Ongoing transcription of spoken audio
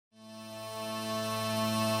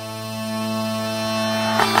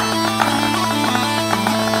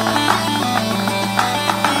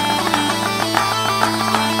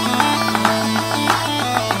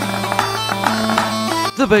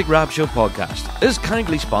Big Rab Show podcast is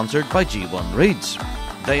kindly sponsored by G1 Reeds.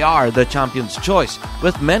 They are the champion's choice,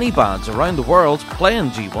 with many bands around the world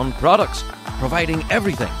playing G1 products, providing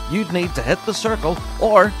everything you'd need to hit the circle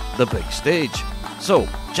or the big stage. So,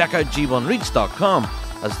 check out G1Reeds.com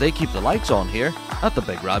as they keep the lights on here at the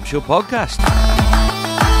Big Rab Show podcast.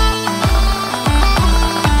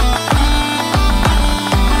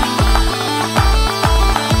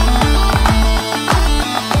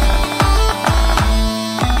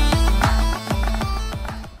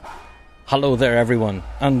 Hello there everyone,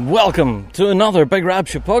 and welcome to another Big Rab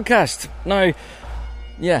Show podcast. Now,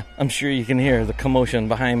 yeah, I'm sure you can hear the commotion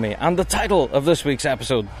behind me, and the title of this week's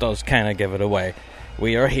episode does kind of give it away.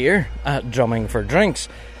 We are here at Drumming for Drinks.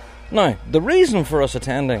 Now, the reason for us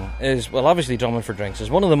attending is, well, obviously Drumming for Drinks is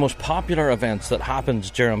one of the most popular events that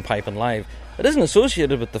happens during Piping Live. It isn't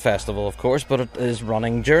associated with the festival, of course, but it is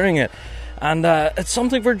running during it, and it's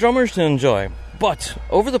something for drummers to enjoy. But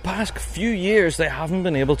over the past few years, they haven't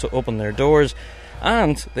been able to open their doors,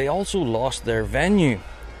 and they also lost their venue.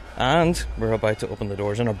 And we're about to open the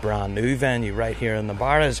doors in a brand new venue right here in the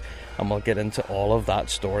Barras, and we'll get into all of that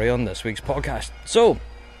story on this week's podcast. So,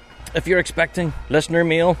 if you're expecting listener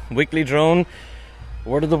mail, weekly drone,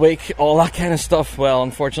 word of the week, all that kind of stuff, well,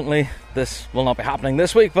 unfortunately, this will not be happening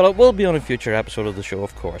this week, but it will be on a future episode of the show,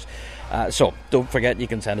 of course. So, don't forget, you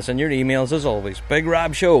can send us in your emails, as always,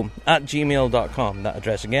 bigrabshow@gmail.com. That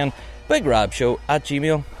address again,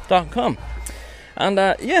 bigrabshow@gmail.com. And,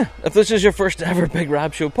 if this is your first ever Big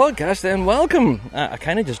Rab Show podcast, then welcome. I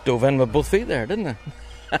kind of just dove in with both feet there, didn't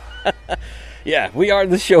I? Yeah, we are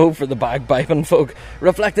the show for the bagpiping folk,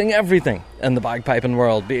 reflecting everything in the bagpiping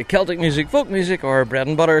world, be it Celtic music, folk music, or bread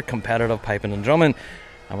and butter, competitive piping and drumming.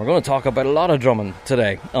 And we're going to talk about a lot of drumming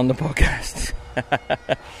today on the podcast.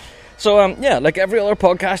 So, like every other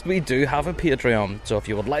podcast, we do have a Patreon. So if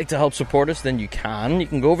you would like to help support us, then you can. You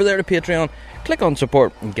can go over there to Patreon, click on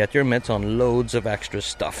support, and get your mitts on loads of extra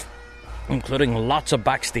stuff, including lots of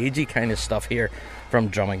backstagey kind of stuff here from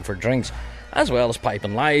Drumming for Drinks, as well as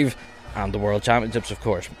Piping Live and the World Championships, of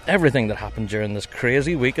course. Everything that happened during this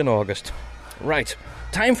crazy week in August. Right,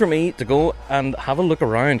 time for me to go and have a look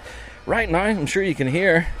around. Right now, I'm sure you can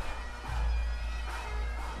hear,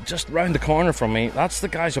 just round the corner from me, that's the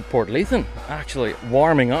guys at Portlethen, actually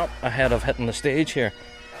warming up ahead of hitting the stage here.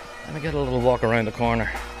 Let me get a little walk around the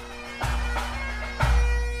corner.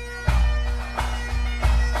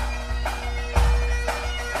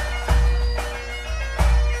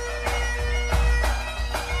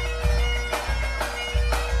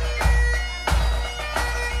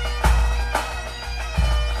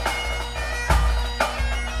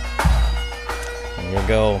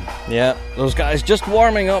 Go. Yeah, those guys just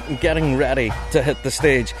warming up and getting ready to hit the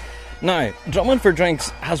stage. Now, Drumming for Drinks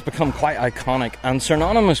has become quite iconic and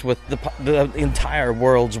synonymous with the entire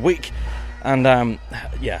world's week. And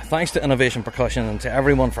thanks to Innovation Percussion and to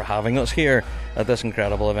everyone for having us here at this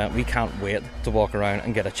incredible event. We can't wait to walk around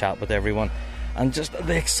and get a chat with everyone. And just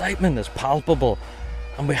the excitement is palpable.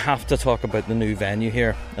 And we have to talk about the new venue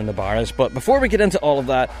here in the Barras. But before we get into all of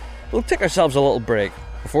that, we'll take ourselves a little break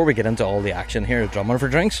before we get into all the action here at Drumming for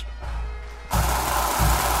Drinks.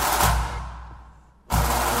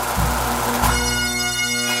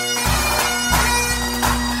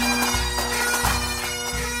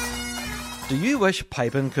 Do you wish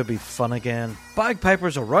piping could be fun again?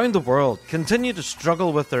 Bagpipers around the world continue to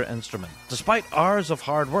struggle with their instrument, despite hours of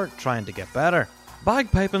hard work trying to get better.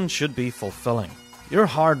 Bagpiping should be fulfilling. Your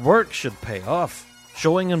hard work should pay off,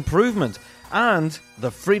 showing improvement and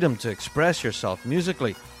the freedom to express yourself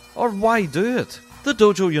musically. Or why do it? The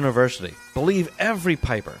Dojo University believe every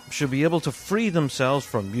piper should be able to free themselves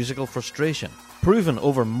from musical frustration, proven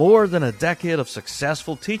over more than a decade of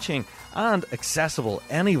successful teaching and accessible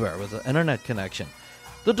anywhere with an internet connection.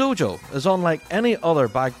 The Dojo is unlike any other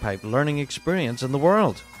bagpipe learning experience in the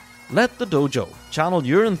world. Let the Dojo channel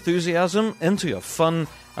your enthusiasm into a fun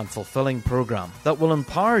and fulfilling program that will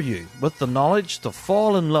empower you with the knowledge to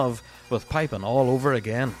fall in love with piping all over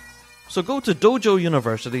again. So go to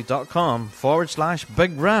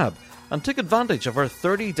dojouniversity.com/Big Rab and take advantage of our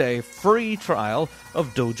 30-day free trial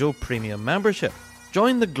of Dojo Premium membership.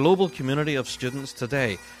 Join the global community of students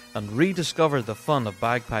today and rediscover the fun of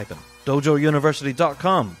bagpiping.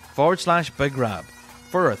 dojouniversity.com/Big Rab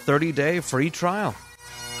for a 30-day free trial.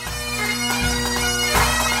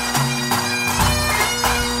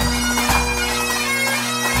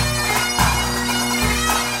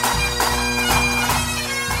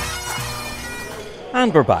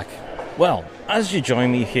 And we're back. Well, as you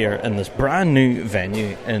join me here in this brand new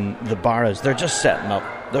venue in the Barras, they're just setting up.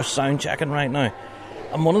 They're sound checking right now.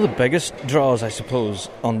 And one of the biggest draws, I suppose,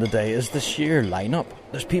 on the day is the sheer lineup.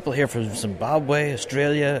 There's people here from Zimbabwe,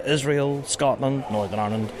 Australia, Israel, Scotland, Northern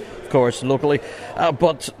Ireland, of course, locally,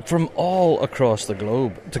 but from all across the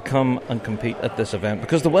globe to come and compete at this event,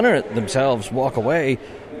 because the winner themselves walk away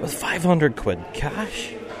with 500 quid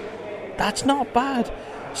cash. That's not bad.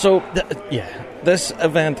 So, this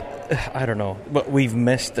event, I don't know, but we've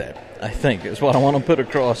missed it, I think, is what I want to put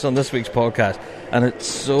across on this week's podcast. And it's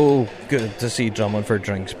so good to see Drummond for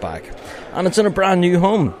Drinks back. And it's in a brand new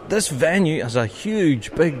home. This venue has a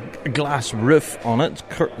huge, big glass roof on it,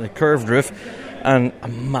 a curved roof, and a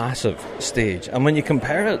massive stage. And when you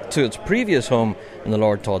compare it to its previous home in the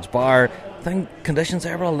Lord Todd's Bar, I think conditions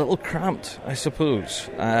there were a little cramped, I suppose.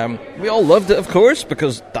 We all loved it, of course,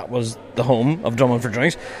 because that was the home of Drummond for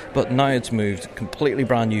Drinks, but now it's moved, completely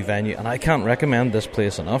brand new venue, and I can't recommend this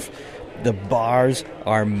place enough. The bars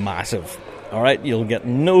are massive. All right, you'll get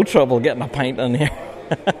no trouble getting a pint in here.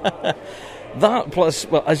 That plus,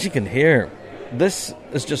 well, as you can hear, this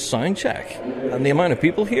is just sound check, and the amount of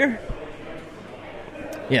people here.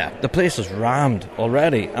 Yeah, the place is rammed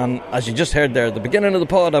already, and as you just heard there at the beginning of the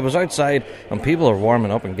pod, I was outside and people are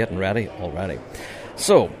warming up and getting ready already.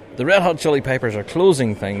 So, the Red Hot Chili Peppers are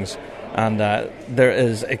closing things, and there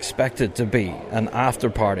is expected to be an after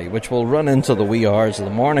party, which will run into the wee hours of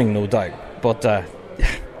the morning, no doubt. But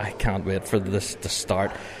I can't wait for this to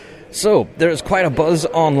start. So, there is quite a buzz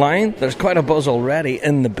online, there's quite a buzz already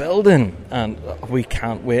in the building, and we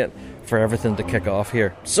can't wait for everything to kick off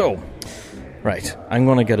here. So, right, I'm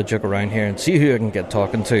going to get a joke around here and see who I can get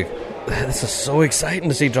talking to. This is so exciting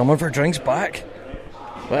to see Drummond for Drinks back.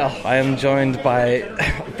 Well, I am joined by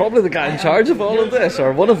probably the guy in charge of all of this,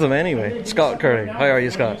 or one of them anyway, Scott Curry. How are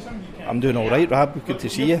you, Scott? I'm doing all right, Rab. Good to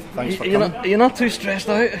see you. Thanks for coming. You're not too stressed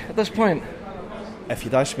out at this point? If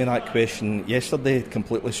you'd asked me that question yesterday,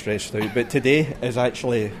 completely stressed out. But today is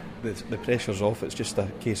actually, the pressure's off. It's just a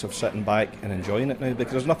case of sitting back and enjoying it now,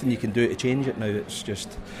 because there's nothing you can do to change it now. It's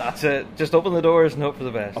just... That's it. Just open the doors and hope for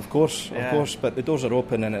the best. Of course. But the doors are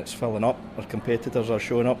open and it's filling up. Our competitors are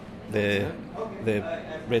showing up. The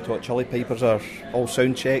Red Hot Chili Peppers are all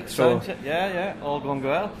sound checked. Yeah, all going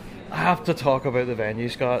well. I have to talk about the venue,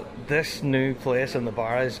 Scott. This new place in the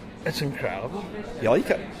bar it's incredible. You like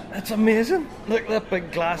it? It's amazing. Look at that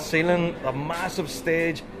big glass ceiling, a massive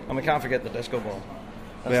stage, and we can't forget the disco ball.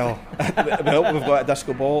 Well, we've got a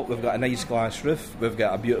disco ball, we've got a nice glass roof, we've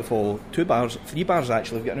got a beautiful 3 bars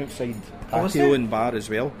actually. We've got an outside patio and bar as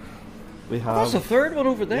well. We have. That's the third one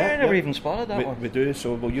over there. I never even spotted that one. We do,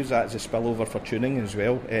 so we'll use that as a spillover for tuning as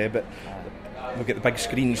well. But we've got the big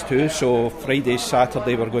screens too, so Friday,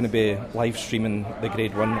 Saturday we're going to be live streaming the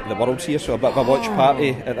Grade 1 of the Worlds here, so a bit of a watch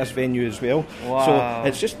party at this venue as well. Wow. So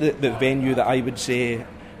it's just the venue that I would say,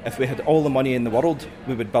 if we had all the money in the world,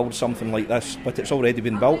 we would build something like this, but it's already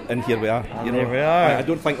been built, and here we are. Here we are. I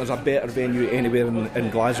don't think there's a better venue anywhere in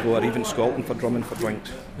Glasgow or even Scotland for Drummond for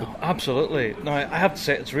Drinks. No, absolutely. Now, I have to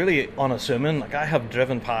say, it's really unassuming. Like, I have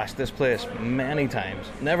driven past this place many times,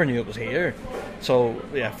 never knew it was here. So,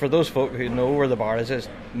 yeah, for those folk who know where the bar is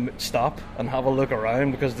stop and have a look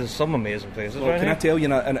around, because there's some amazing places well, right can here. I tell you,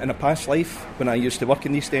 in a past life, when I used to work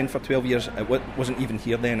in the East End for 12 years, it wasn't even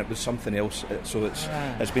here then, it was something else. So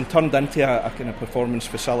it's been turned into a kind of performance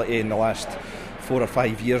facility in the last 4 or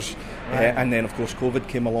 5 years. And then, of course, COVID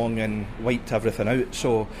came along and wiped everything out.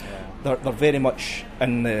 So they're very much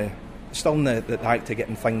still in the act of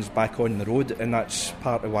getting things back on the road, and that's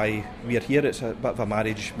part of why we're here. It's a bit of a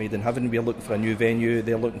marriage made in heaven. We're looking for a new venue,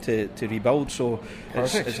 they're looking to rebuild, so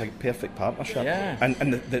it's a perfect partnership. Yeah.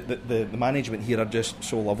 And the management here are just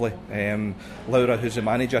so lovely. Laura, who's the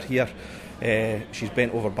manager here, she's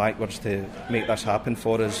bent over backwards to make this happen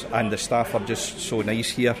for us, and the staff are just so nice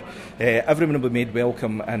here. Everyone will be made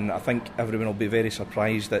welcome, and I think everyone will be very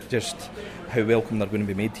surprised at just how welcome they're going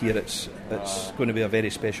to be made here. It's going to be a very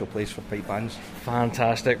special place for pipe bands.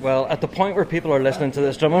 Fantastic. Well, at the point where people are listening to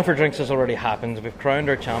this, Drummond for Drinks has already happened. We've crowned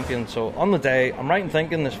our champion, so on the day, I'm right in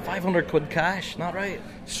thinking there's 500 quid cash, not right?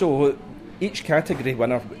 So each category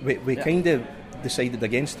winner, we kind of decided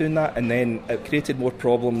against doing that, and then it created more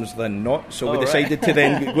problems than not, so we decided to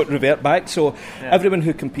then revert back. So everyone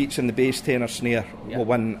who competes in the bass, tenor, snare will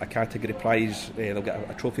win a category prize. They'll get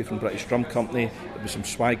a trophy from British Drum Company, there'll be some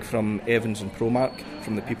swag from Evans and Promark,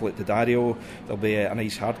 from the people at Daddario. There'll be a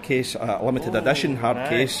nice hard case, a limited edition hard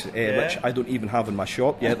case, which I don't even have in my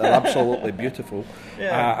shop yet. They're absolutely beautiful.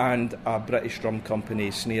 And a British Drum Company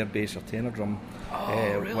snare, bass or tenor drum,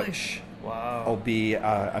 really? which wow. will be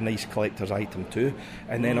a nice collector's item too.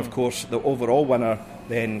 And then, of course, the overall winner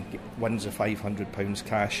then wins the £500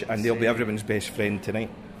 cash, and they'll be everyone's best friend tonight.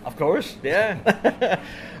 Of course, yeah.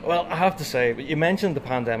 Well, I have to say, you mentioned the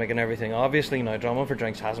pandemic and everything. Obviously, now Drummond for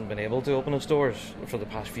Drinks hasn't been able to open its doors for the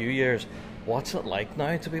past few years. What's it like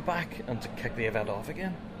now to be back and to kick the event off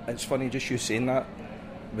again? It's funny, just you saying that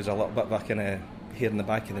was a little bit of a kind of hair in the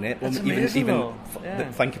back of the neck. That's amazing, even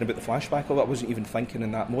thinking about the flashback of it, I wasn't even thinking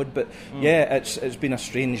in that mode. But yeah, it's been a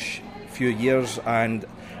strange few years, and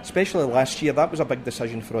especially last year, that was a big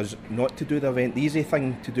decision for us not to do the event. The easy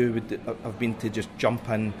thing to do would have been to just jump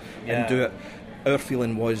in and do it. Our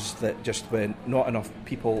feeling was that just when not enough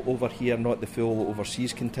people over here, not the full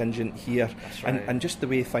overseas contingent here, right. and just the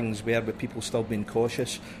way things were, with people still being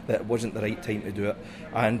cautious, that it wasn't the right time to do it.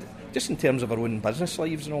 And just in terms of our own business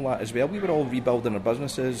lives and all that as well, we were all rebuilding our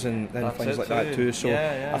businesses and things like that too. So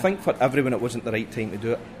I think for everyone it wasn't the right time to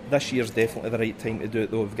do it. This year's definitely the right time to do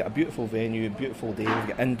it though. We've got a beautiful venue, beautiful day, we've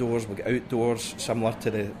got indoors, we've got outdoors, similar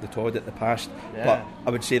to the Todd at the past. But I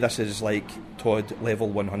would say this is like Todd level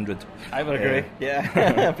 100. I would agree,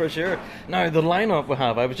 yeah, for sure. Now the lineup we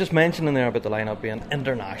have, I was just mentioning there about the lineup being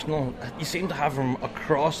international. You seem to have them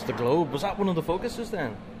across the globe. Was that one of the focuses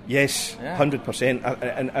then? Yes, 100%.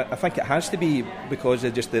 And I think it has to be because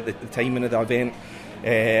of just the timing of the event.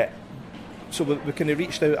 So we kind of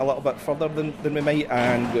reached out a little bit further than we might,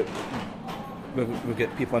 and we've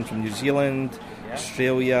got people in from New Zealand,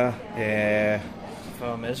 Australia,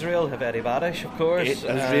 from Israel, have Eddie Badish, of course.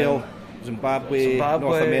 Israel, Zimbabwe,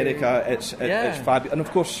 North America. It's fabulous, and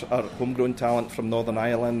of course our homegrown talent from Northern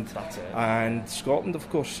Ireland and Scotland, of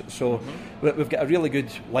course. So we've got a really good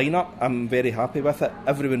lineup. I'm very happy with it.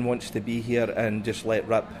 Everyone wants to be here and just let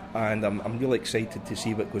rip, and I'm really excited to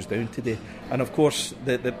see what goes down today. And of course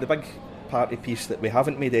the big party piece that we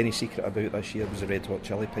haven't made any secret about this year was the Red Hot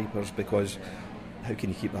Chili Peppers, because how can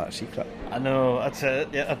you keep that a secret? I know, that's it.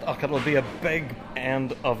 Yeah, it'll be a big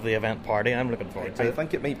end of the event party. I'm looking forward to it. I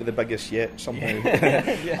think it might be the biggest yet somehow.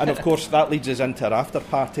 And of course that leads us into our after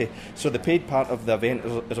party. So the paid part of the event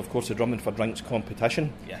is of course the Drummond for Drinks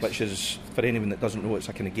competition, which is, for anyone that doesn't know, it's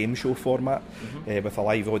a kind of game show format with a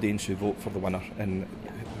live audience who vote for the winner, and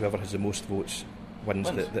whoever has the most votes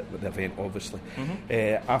wins the event, obviously.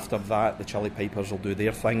 After that, the Chili Peppers will do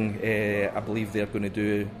their thing. I believe they're going to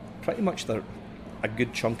do pretty much a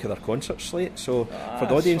good chunk of their concert slate. So for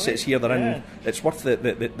the audience that's here, they're in. It's worth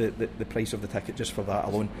the price of the ticket just for that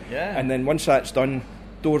alone. And then once that's done,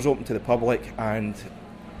 doors open to the public, and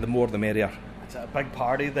the more the merrier. It's a big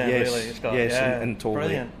party then, really. It's got, and totally.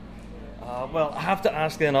 Brilliant. Well, I have to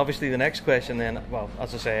ask then, obviously, the next question then, well,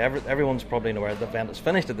 as I say, everyone's probably aware the event is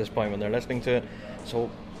finished at this point when they're listening to it.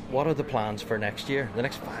 So what are the plans for next year, the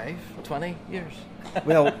next 5 or 20 years?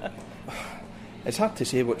 Well, it's hard to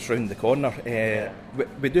say what's round the corner.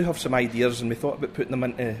 We do have some ideas, and we thought about putting them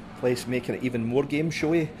into place, making it even more game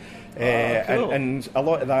showy. Cool. And a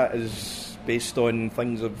lot of that is based on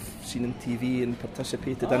things I've seen on TV and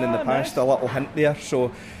participated in the past. Nice. A little hint there.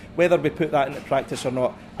 So whether we put that into practice or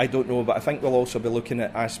not, I don't know. But I think we'll also be looking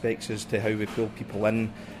at aspects as to how we pull people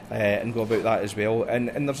in and go about that as well. And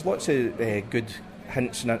there's lots of good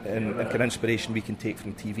hints and kind of inspiration we can take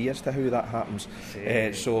from TV as to how that happens.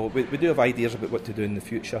 So we do have ideas about what to do in the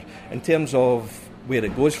future. In terms of where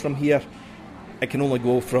it goes from here, it can only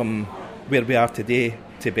go from where we are today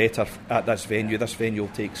to better at this venue. This venue will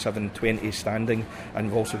take 720 standing, and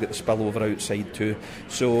we've also got the spillover outside too.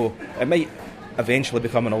 So it might eventually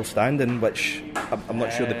become an all-standing, which I'm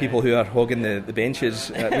not sure the people who are hogging the benches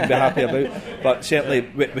would be happy about, but certainly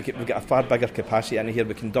we've got a far bigger capacity in here.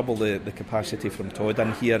 We can double the capacity from Todd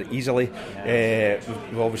in here easily.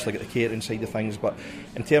 We've obviously got the catering side of things, but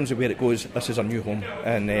in terms of where it goes, this is our new home,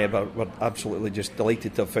 and we're absolutely just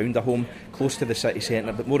delighted to have found a home close to the city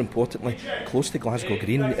centre, but more importantly close to Glasgow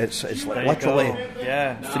Green. It's literally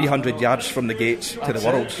 300 yards from the gates to the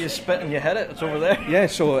Worlds. You spit and you hit it, it's over there. Yeah,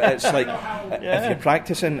 so it's like if you're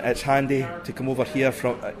practising, it's handy to come over here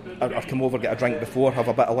or come over, get a drink before, have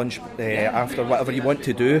a bit of lunch after, whatever you want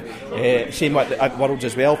to do. Same at Worlds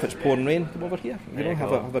as well. If it's pouring rain, come over here.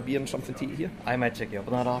 Have a beer and something to eat here. I might take you up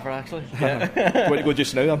on that offer, actually. Do you want to go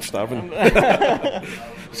just now? I'm starving.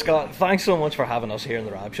 Scott, thanks so much for having us here in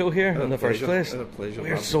the Rab Show here in the first place. Pleasure.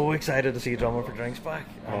 We're so excited to see Drummond for Drinks back.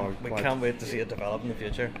 We can't wait to see it develop in the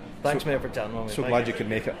future. Thanks, mate, for chatting with me. Glad you could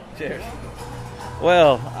make it. Cheers.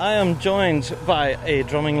 Well, I am joined by a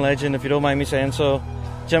drumming legend, if you don't mind me saying so,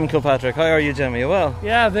 Jim Kilpatrick. How are you, Jim? Are you well?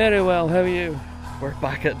 Yeah, very well. How are you? We're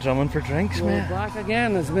back at Drummond for Drinks, mate. We're back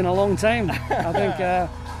again. It's been a long time. I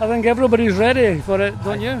think everybody's ready for it,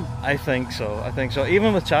 don't you? I think so.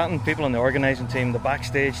 Even with chatting, people on the organising team, the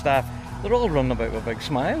backstage staff, they're all running about with big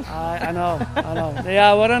smiles. I know.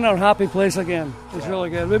 Yeah, we're in our happy place again. It's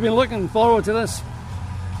really good. We've been looking forward to this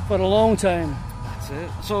for a long time. That's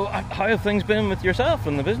it. So how have things been with yourself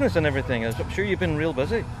and the business and everything? I'm sure you've been real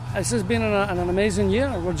busy. This has been an amazing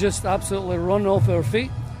year. We're just absolutely run off our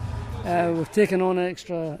feet. We've taken on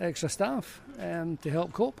extra staff to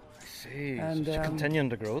help cope. I see. And so it's continuing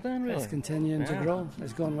to grow then, really? It's continuing to grow.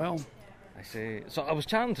 It's gone well. I see. So I was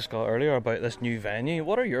chatting to Scott earlier about this new venue.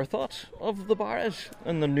 What are your thoughts of the Barras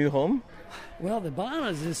and the new home? Well, the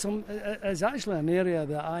Barras is actually an area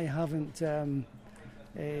that I haven't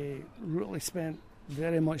really spent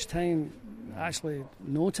very much time, actually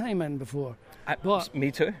no time in before. But me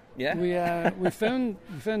too. Yeah. We found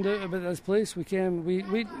out about this place. We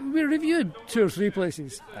reviewed 2 or 3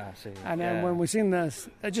 places. I see. And then when we seen this,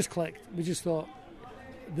 it just clicked. We just thought,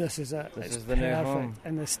 this is it. This it's is the new perfect. home.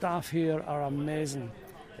 And the staff here are amazing.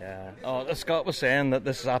 Yeah. Oh, Scott was saying that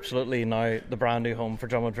this is absolutely now the brand new home for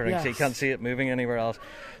Drummond Drinks. Yes. You can't see it moving anywhere else.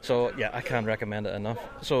 So, yeah, I can't recommend it enough.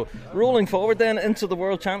 So, rolling forward then into the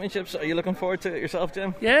World Championships, are you looking forward to it yourself,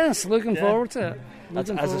 Jim? Yes, looking forward to it.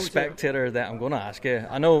 As a spectator, that I'm going to ask you.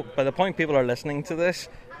 I know by the point people are listening to this,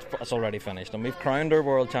 it's already finished, and we've crowned our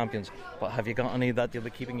world champions. But have you got any that you'll be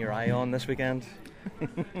keeping your eye on this weekend?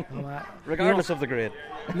 Regardless of the grade.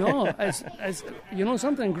 No, it's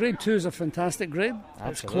something. Grade 2 is a fantastic grade.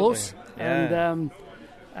 Absolutely. It's close, yeah.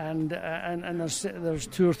 and there's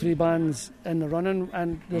 2 or 3 bands in the running,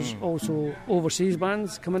 and there's also overseas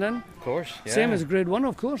bands coming in. Of course, yeah. Same as grade 1,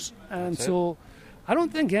 of course. And That's so, I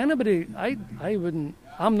don't think anybody. I wouldn't.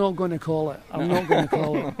 I'm not going to call it. I'm not going to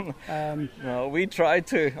call it. No, we tried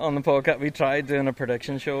to on the podcast. We tried doing a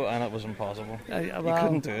prediction show, and it was impossible. You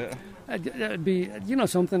couldn't do it. It would be,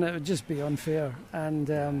 something that would just be unfair.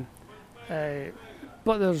 And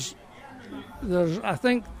but there's I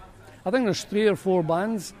think there's 3 or 4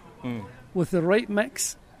 bands with the right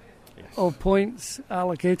mix of points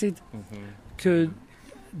allocated could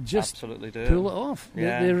just absolutely do pull it off.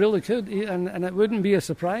 Yeah. They really could, and it wouldn't be a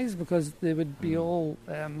surprise because they would be all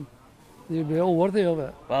they'd be all worthy of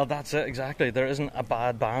it. Well, that's it exactly. There isn't a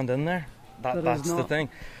bad band in there. That's the thing.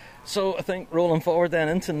 So I think rolling forward then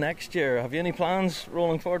into next year, have you any plans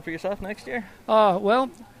rolling forward for yourself next year?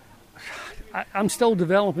 Well, I'm still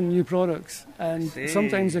developing new products, and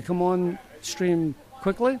sometimes they come on stream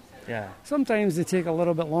quickly. Yeah. Sometimes they take a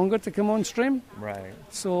little bit longer to come on stream. Right.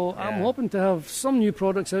 So I'm hoping to have some new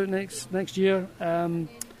products out next year, and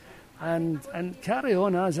carry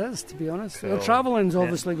on as is. To be honest, cool. The travelling's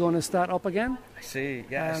obviously going to start up again. I see.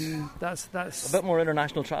 Yes. That's a bit more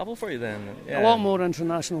international travel for you then. Yeah. A lot more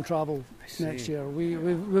international travel next year.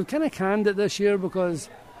 We've kind of canned it this year because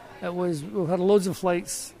we've had loads of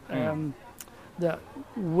flights that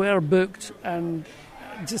were booked, and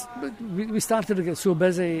just we started to get so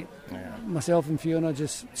busy. Myself and Fiona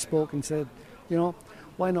just spoke and said,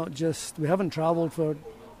 why not just, we haven't travelled for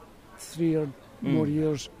 3 or more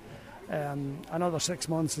years. Another 6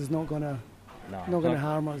 months is not going to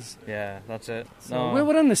harm us. Yeah, that's it. So we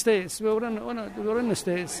were in the States. We were in the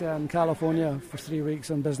States, California, for 3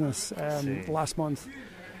 weeks on business last month.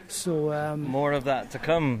 So more of that to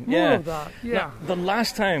come. More of that, yeah. Now, the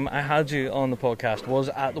last time I had you on the podcast was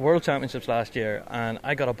at the World Championships last year, and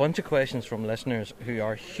I got a bunch of questions from listeners who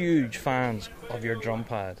are huge fans of your drum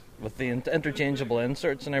pad with the interchangeable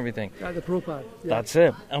inserts and everything. The Pro Pad. Yeah. That's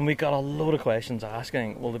it. And we got a load of questions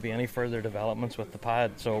asking, will there be any further developments with the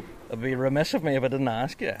pad? So it'd be remiss of me if I didn't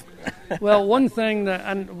ask you. Well, one thing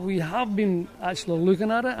and we have been actually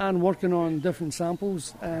looking at it and working on different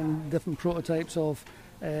samples and different prototypes of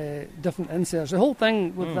different inserts. The whole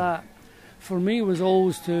thing with that, for me, was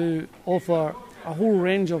always to offer a whole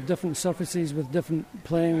range of different surfaces with different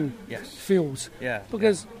playing feels. Yeah.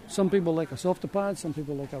 Because some people like a softer pad, some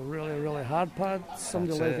people like a really, really hard pad,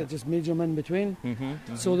 somebody like it just medium in between.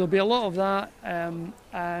 So there'll be a lot of that,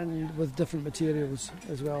 and with different materials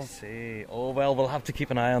as well. I see. Oh, well, we'll have to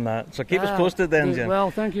keep an eye on that. So keep us posted then, Jim.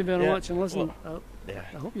 Well, thank you very much. And listen,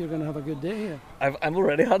 I hope you're going to have a good day here. I've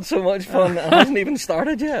already had so much fun. It hasn't even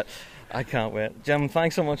started yet. I can't wait. Jim,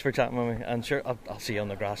 thanks so much for chatting with me. And sure, I'll see you on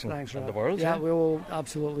the grass and the World. Yeah, we will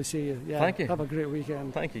absolutely see you. Yeah, thank you. Have a great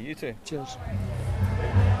weekend. Thank you. You too. Cheers.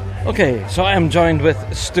 Okay, so I am joined with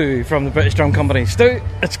Stu from the British Drum Company. Stu,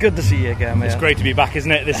 it's good to see you again, mate. It's great to be back,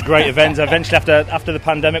 isn't it? This great event. Eventually, after the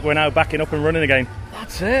pandemic, we're now back and up and running again.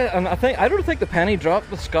 That's it. And I don't think the penny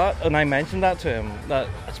dropped with Scott, and I mentioned that to him, that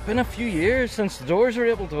it's been a few years since the doors were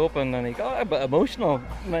able to open, and he got a bit emotional.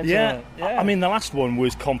 Yeah. I mean, the last one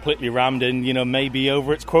was completely rammed in, maybe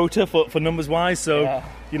over its quota for numbers-wise. So,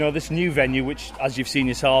 this new venue, which, as you've seen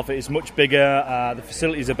yourself, is much bigger. The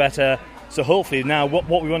facilities are better. So hopefully now what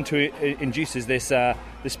we want to induce is this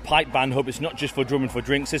pipe band hub. It's not just for drum and for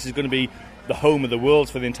drinks. This is going to be the home of the world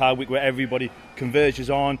for the entire week, where everybody converges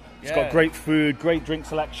on. It's got great food, great drink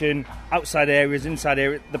selection, outside areas, inside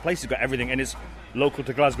areas. The place has got everything, and it's local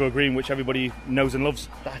to Glasgow Green, which everybody knows and loves.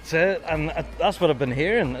 That's it, and that's what I've been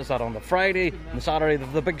hearing, is that on the Friday and the Saturday,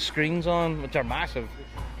 the big screens on, which are massive.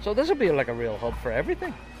 So this will be like a real hub for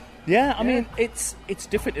everything. Yeah, I mean, it's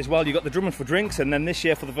different as well. You've got the Drummond for Drinks, and then this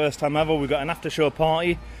year, for the first time ever, we've got an after-show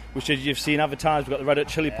party, which, as you've seen advertised, we've got the Red Hot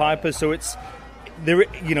Chili Pipers, so it's...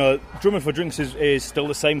 Drummond for Drinks is still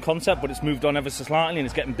the same concept, but it's moved on ever so slightly and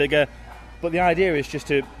it's getting bigger. But the idea is just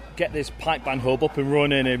to get this pipe band hub up and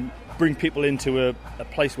running and bring people into a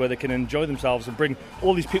place where they can enjoy themselves, and bring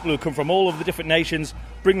all these people who come from all over the different nations,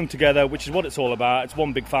 bring them together, which is what it's all about. It's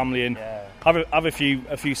one big family, and have a few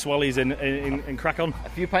swellies and crack on. A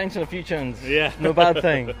few pints and a few tunes. Yeah. No bad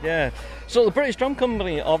thing. Yeah. So the British Drum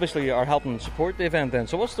Company obviously are helping support the event then.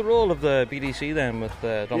 So what's the role of the BDC then with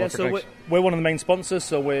the Drum for Drinks? We're one of the main sponsors,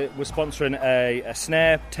 so we're sponsoring a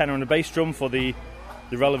snare, tenor and a bass drum for the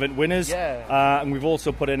relevant winners. Yeah. And we've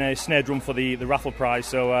also put in a snare drum for the raffle prize,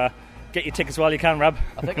 so get your tickets while you can, Rab.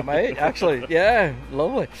 I think I might, actually. Yeah,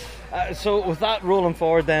 lovely. So with that rolling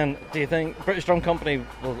forward then, do you think British Drum Company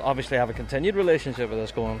will obviously have a continued relationship with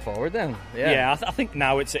us going forward then? Yeah, I think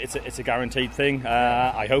now it's a guaranteed thing.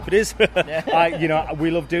 I hope it is.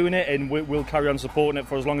 We love doing it, and we'll carry on supporting it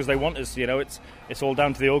for as long as they want us. It's all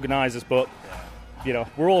down to the organisers, but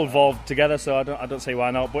we're all involved together, so I don't see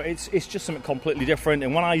why not. But it's just something completely different.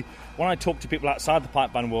 And when I talk to people outside the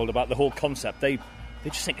pipe band world about the whole concept, they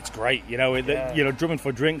just think it's great. Drumming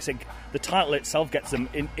for Drinks, the title itself gets them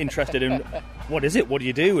interested in what is it, what do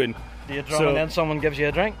you do, and do you drum and then someone gives you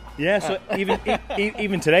a drink? Yeah, so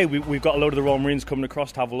even today we've got a load of the Royal Marines coming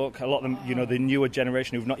across to have a look. A lot of them, the newer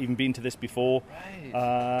generation who've not even been to this before.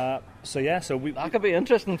 Right. That could be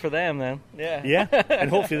interesting for them then. Yeah, and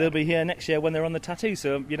hopefully they'll be here next year when they're on the tattoo.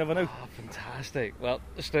 So you never know. Oh, fantastic. Well,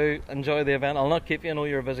 Stu, enjoy the event. I'll not keep you. I know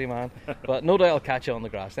you're a busy man, but no doubt I'll catch you on the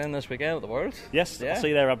grass then this weekend at the World. Yes, yeah. I'll see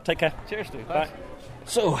you there, Rob. Take care. Cheers, Stu. Bye.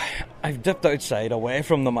 So, I've dipped outside away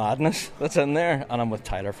from the madness that's in there, and I'm with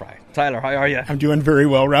Tyler Fry. Tyler, how are you? I'm doing very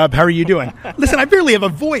well, Rob. How are you doing? Listen, I barely have a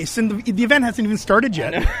voice, and the event hasn't even started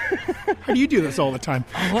yet. How do you do this all the time?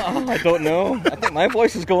 I don't know. I think my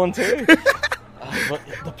voice is going too. But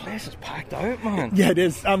the place is packed out, man. Yeah, it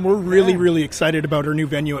is. We're really excited about our new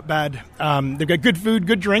venue at BAD. They've got good food,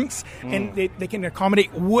 good drinks, and they can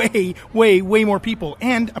accommodate way more people,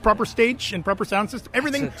 and a proper stage and proper sound system.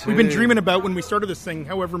 Everything we've been dreaming about when we started this thing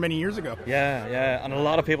however many years ago. Yeah. And a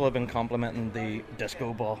lot of people have been complimenting the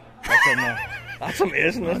disco ball that's in there. That's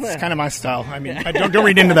amazing, isn't it? It's kind of my style. I mean, I don't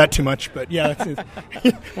read into that too much, but yeah,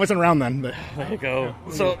 it wasn't around then. But there you go.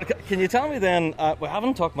 So, can you tell me then? We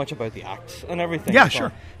haven't talked much about the acts and everything. Yeah,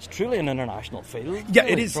 sure. It's truly an international field. Yeah,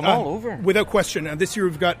 it is from all over, without question. This year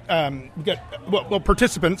we've got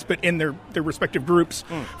participants, but in their respective groups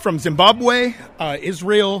from Zimbabwe,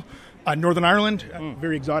 Israel. Northern Ireland,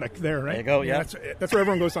 very exotic there, right? There you go, yeah. That's where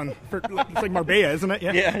everyone goes on. It's like Marbella, isn't it?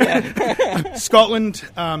 Yeah. Scotland,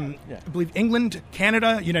 I believe England,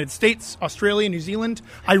 Canada, United States, Australia, New Zealand.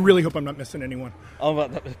 I really hope I'm not missing anyone. Oh, well,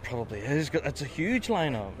 that probably is. It's a huge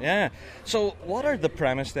lineup, yeah. So what are the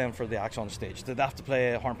premise then for the acts on stage? Do they have to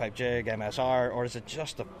play hornpipe jig, MSR, or is it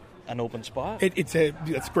just an open spot? That's a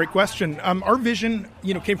great question. Our vision,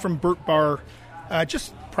 came from Bert Barr.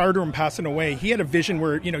 Just prior to him passing away, he had a vision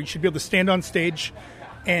where, you should be able to stand on stage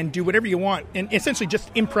and do whatever you want and essentially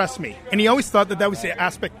just impress me. And he always thought that was the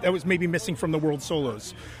aspect that was maybe missing from the World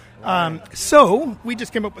Solos. So we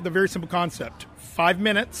just came up with a very simple concept. 5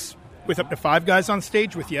 minutes with up to 5 guys on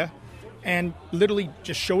stage with you, and literally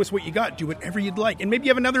just show us what you got. Do whatever you'd like. And maybe you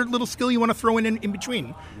have another little skill you want to throw in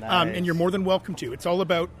between. Nice. And you're more than welcome to. It's all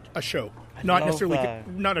about a show. Not necessarily,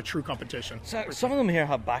 not a true competition. So some of them here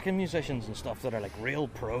have backing musicians and stuff that are like real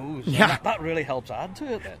pros. Yeah, that really helps add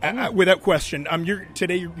to it. Without question.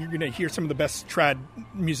 Today you're going to hear some of the best trad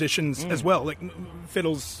musicians as well, like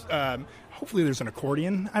fiddles. Hopefully there's an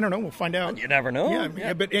accordion. I don't know. We'll find out. You never know.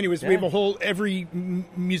 Yeah. But anyways, we have a whole every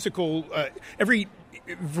musical every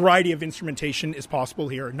variety of instrumentation is possible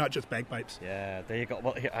here, not just bagpipes. Yeah, there you go.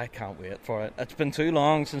 Well, I can't wait for it. It's been too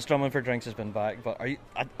long since Drummond for Drinks has been back, but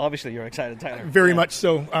obviously you're excited, Tyler. Very much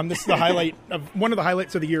so. This is the highlight of one of the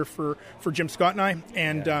highlights of the year for Jim Scott and I,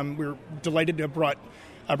 and we're delighted to have brought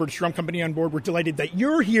British Drum Company on board. We're delighted that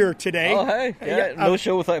you're here today. Oh, hey, no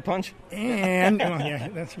show without a punch. And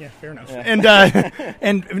fair enough. Yeah.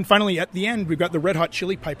 And finally at the end we've got the Red Hot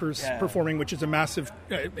Chili Pipers performing, which is a massive.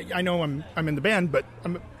 I know I'm in the band, but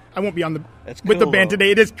I won't be on the It's with the cool, band though.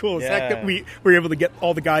 today. It is cool. It's Yeah. like that we were able to get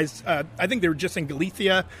all the guys. I think they were just in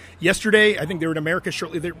Galicia yesterday. I think they were in America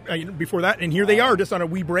shortly there, before that, and here they are, just on a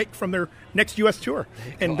wee break from their next U.S. tour.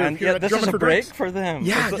 And they're And here yeah, at this is Drumming a for break Drinks. for them.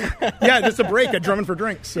 Yeah, this is a break at Drumming for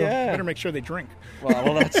Drinks. So Yeah. better make sure they drink.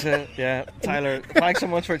 Well, that's it. Yeah, Tyler, thanks so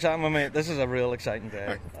much for chatting with me. This is a real exciting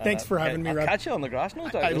day. Thanks for having me, I'll Rob. catch you on the grass, no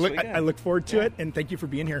doubt. I this look, weekend. I look forward to it, and thank you for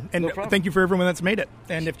being here. And problem. thank you for everyone that's made it.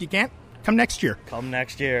 And if you can't, come next year. Come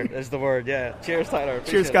next year is the word. Yeah. Cheers, Tyler.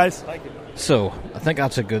 Appreciate Cheers, it. guys. Thank you. So, I think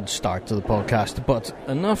that's a good start to the podcast, but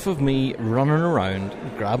enough of me running around,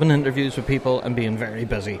 grabbing interviews with people and being very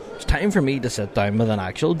busy. It's time for me to sit down with an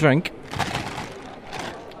actual drink.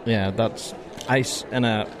 Yeah, that's ice in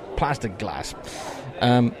a plastic glass.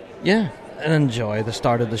 Yeah, and enjoy the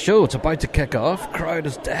start of the show. It's about to kick off. Crowd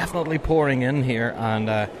is definitely pouring in here, and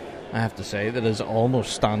I have to say that is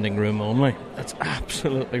almost standing room only. It's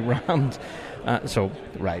absolutely rammed. So,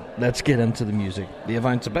 right, let's get into the music. The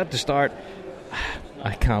event's about to start.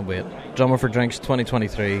 I can't wait. Drummer for Drinks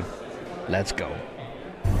 2023. Let's go.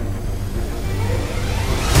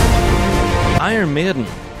 Iron Maiden,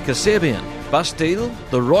 Kasabian, Bastille,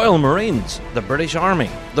 the Royal Marines, the British Army,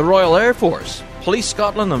 the Royal Air Force, Police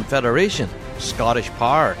Scotland and Federation, Scottish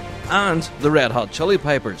Power, and the Red Hot Chili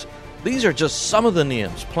Peppers. These are just some of the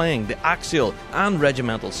names playing the Axial and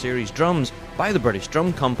Regimental Series drums by the British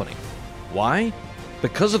Drum Company. Why?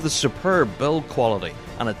 Because of the superb build quality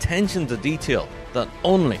and attention to detail that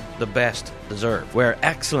only the best deserve, where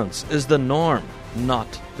excellence is the norm,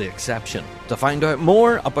 not the exception. To find out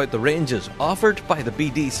more about the ranges offered by the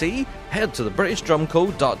BDC, head to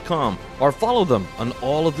thebritishdrumco.com or follow them on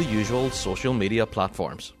all of the usual social media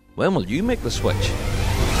platforms. When will you make the switch?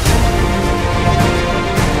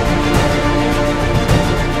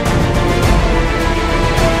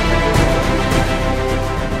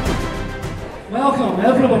 Welcome,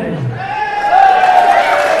 everybody.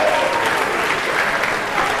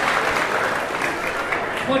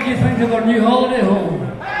 What do you think of our new holiday home?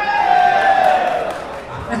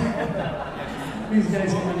 These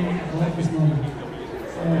guys come in here. I like this moment.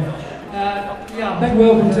 Yeah, big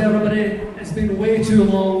welcome to everybody. It's been way too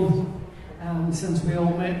long since we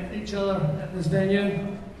all met each other at this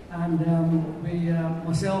venue, and we,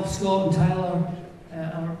 myself, Scott, and Tyler,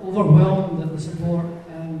 are overwhelmed at the support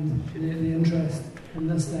and the interest in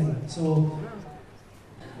this thing. So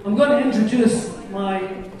I'm going to introduce my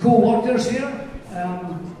co-workers here.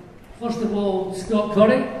 First of all, Scott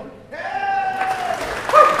Curry.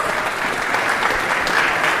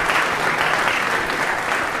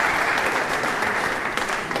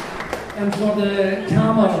 And for the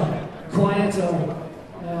calmer, quieter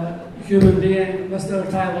human being, Mr.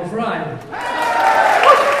 Tyler Fry.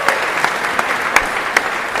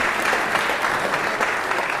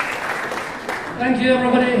 Thank you,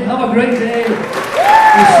 everybody. Have a great day. We'll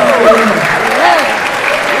see you later.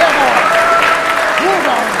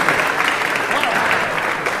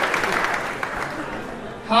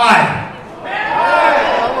 Hi.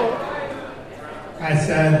 I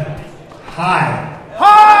said hi.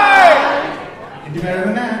 Hi. You do better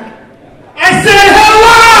than that. I said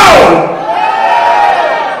hello.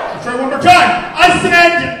 I'll try one more time. I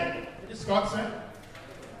said. What did Scott say?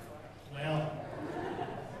 Well.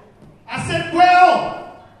 I said well.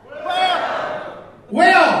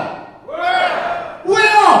 Well.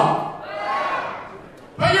 Well.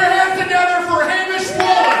 Put your hands together for Hamish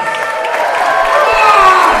Wallace. Come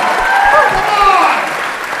on!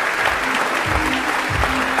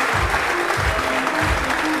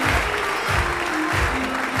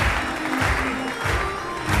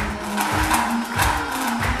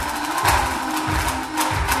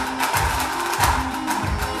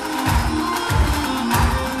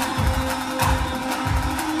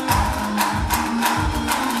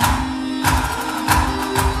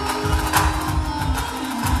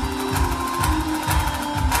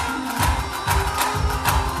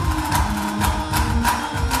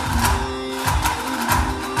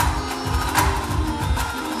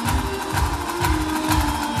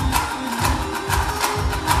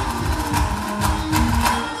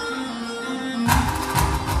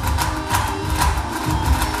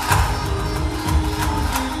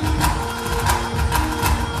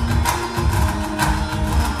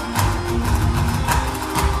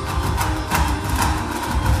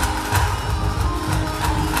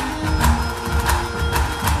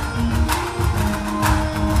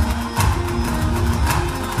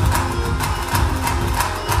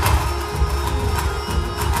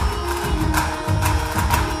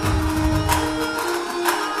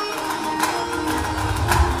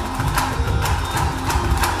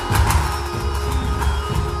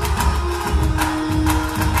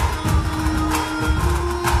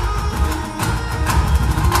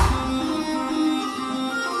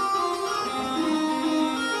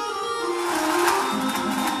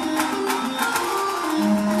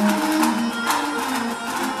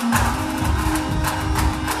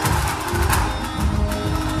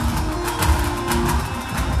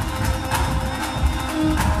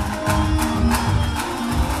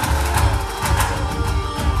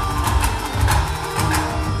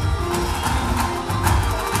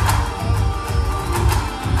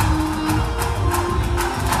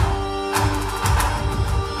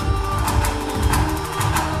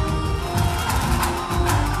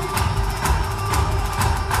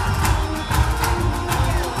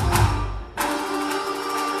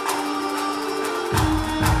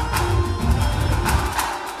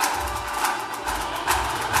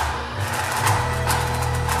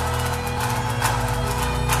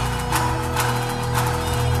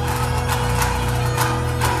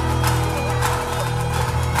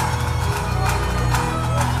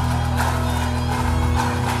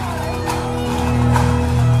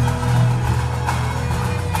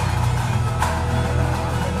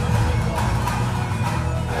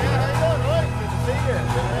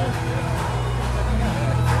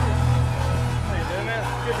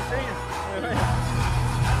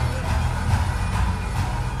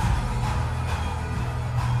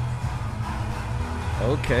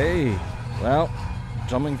 Okay, well,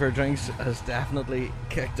 Drumming for Drinks has definitely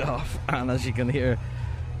kicked off, and as you can hear,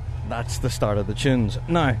 that's the start of the tunes.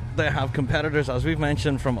 Now, they have competitors, as we've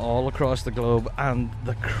mentioned, from all across the globe, and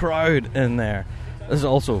the crowd in there is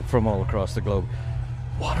also from all across the globe.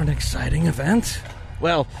 What an exciting event!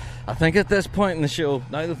 Well, I think at this point in the show,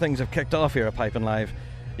 now that things have kicked off here at Piping Live,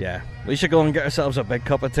 yeah, we should go and get ourselves a big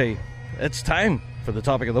cup of tea. It's time for the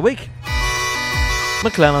topic of the week.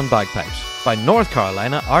 McLennan Bagpipes by North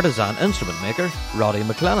Carolina artisan instrument maker Roddy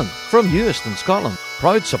McLennan from Euston, Scotland.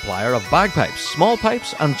 Proud supplier of bagpipes, small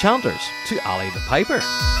pipes and chanters to Ali the Piper.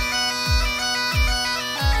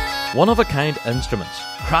 One-of-a-kind instruments,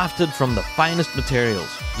 crafted from the finest materials,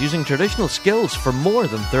 using traditional skills for more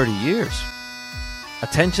than 30 years.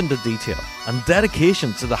 Attention to detail and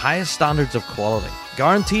dedication to the highest standards of quality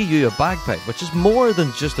guarantee you a bagpipe which is more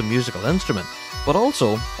than just a musical instrument, but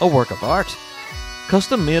also a work of art.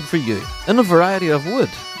 Custom made for you in a variety of wood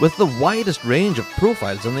with the widest range of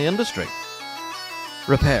profiles in the industry.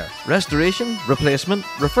 Repair, restoration, replacement,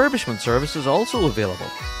 refurbishment services also available.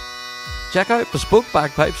 Check out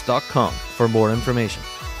bespokebagpipes.com for more information.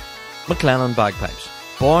 McLennan Bagpipes,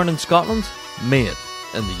 born in Scotland, made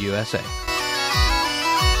in the USA.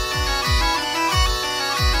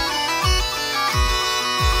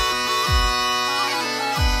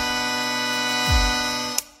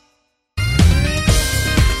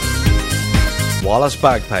 Wallace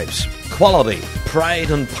Bagpipes. Quality, pride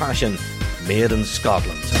and passion, made in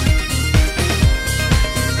Scotland.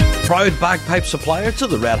 Proud bagpipe supplier to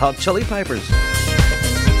the Red Hot Chili Pipers.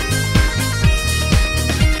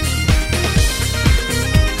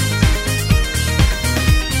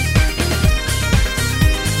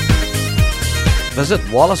 Visit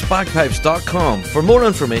wallacebagpipes.com for more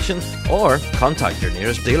information or contact your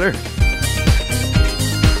nearest dealer.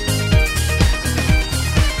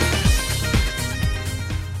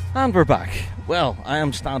 And we're back. Well, I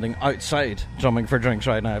am standing outside Drumming for Drinks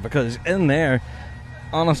right now because in there,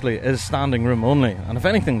 honestly, is standing room only. And if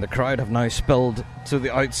anything, the crowd have now spilled to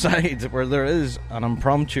the outside where there is an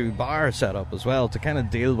impromptu bar set up as well to kind of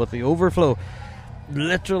deal with the overflow.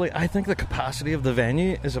 Literally, I think the capacity of the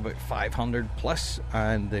venue is about 500 plus,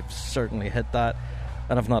 and they've certainly hit that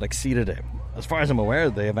and have not exceeded it. As far as I'm aware,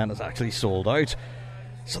 the event is actually sold out.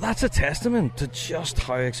 So that's a testament to just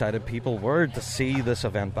how excited people were to see this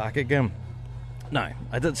event back again. Now,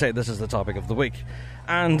 I did say this is the topic of the week,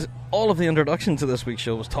 and all of the introduction to this week's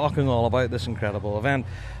show was talking all about this incredible event.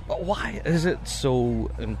 But why is it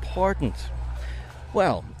so important?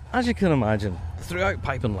 Well, as you can imagine, throughout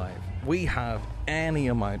Piping Live, we have any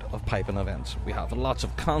amount of piping events. We have lots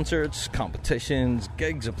of concerts, competitions,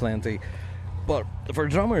 gigs aplenty. But for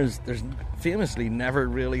drummers, there's famously never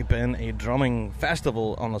really been a drumming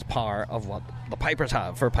festival on the par of what the Pipers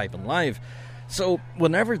have for Piping Live. So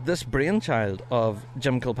whenever this brainchild of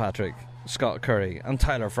Jim Kilpatrick, Scott Curry and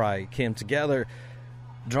Tyler Fry came together,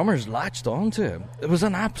 drummers latched onto it. It was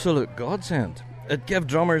an absolute godsend. It gave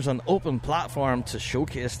drummers an open platform to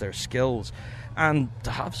showcase their skills and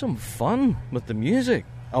to have some fun with the music,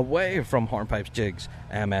 away from hornpipes, jigs,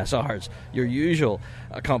 MSRs, your usual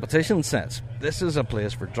competition sets. This is a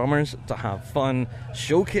place for drummers to have fun,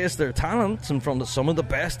 showcase their talents in front of some of the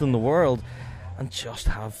best in the world, and just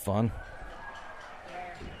have fun.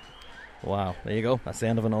 Wow, there you go. That's the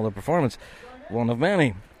end of another performance. One of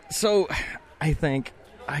many. So, I think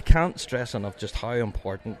I can't stress enough just how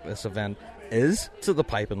important this event is to the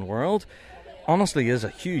piping world. Honestly, is a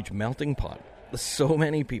huge melting pot. There's so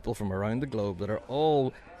many people from around the globe that are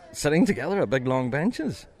all sitting together at big long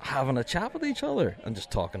benches, having a chat with each other and just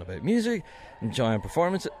talking about music, enjoying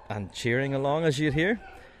performance and cheering along, as you'd hear.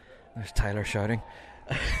 There's Tyler shouting.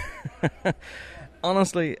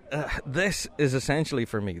 Honestly, this is essentially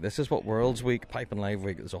for me, this is what World's Week, Piping Live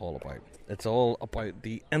Week is all about. It's all about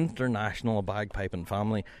the international bagpiping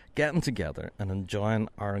family getting together and enjoying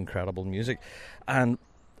our incredible music. And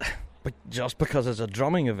but just because it's a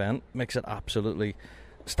drumming event makes it absolutely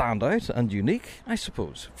stand out and unique, I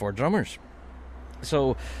suppose, for drummers.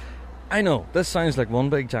 So, I know, this sounds like one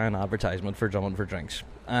big giant advertisement for Drumming for Drinks.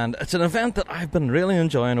 And it's an event that I've been really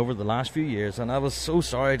enjoying over the last few years, and I was so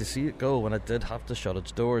sorry to see it go when it did have to shut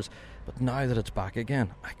its doors. But now that it's back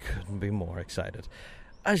again, I couldn't be more excited.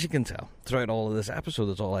 As you can tell, throughout all of this episode,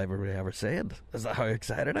 that's all I ever said, is that how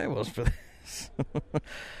excited I was for this.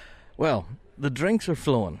 Well, the drinks are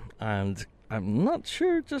flowing, and I'm not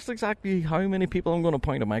sure just exactly how many people I'm going to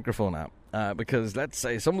point a microphone at, because let's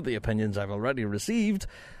say some of the opinions I've already received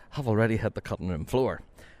have already hit the cutting room floor.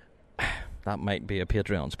 That might be a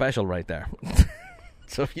Patreon special right there.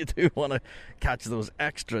 So if you do want to catch those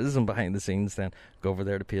extras and behind the scenes, then go over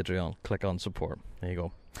there to Patreon, click on support. There you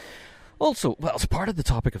go. Also, well, as part of the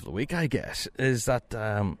topic of the week, I guess, is that,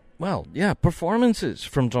 performances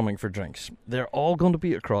from Drumming for Drinks. They're all going to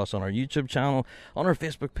be across on our YouTube channel, on our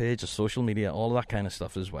Facebook page, our social media, all of that kind of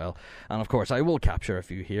stuff as well. And of course, I will capture a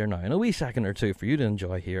few here now in a wee second or two for you to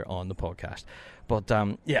enjoy here on the podcast. But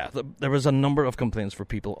there was a number of complaints for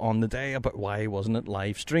people on the day about why wasn't it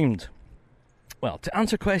live streamed. Well, to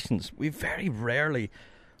answer questions, we very rarely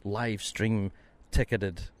live stream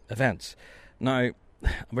ticketed events. Now,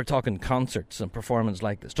 we're talking concerts and performances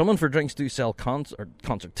like this. Drumming for Drinks do sell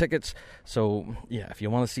concert tickets, so yeah, if you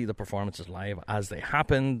want to see the performances live as they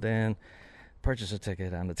happen, then purchase a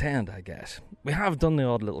ticket and attend, I guess. We have done the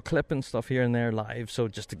odd little clip and stuff here and there live, so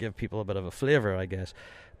just to give people a bit of a flavour, I guess.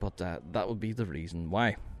 But that would be the reason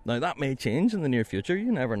why. Now, that may change in the near future,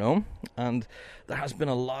 you never know. And there has been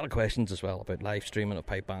a lot of questions as well about live streaming of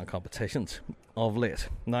pipe band competitions of late.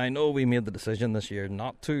 Now, I know we made the decision this year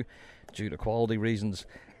not to, due to quality reasons.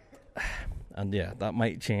 And yeah, that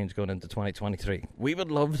might change going into 2023. We would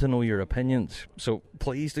love to know your opinions, so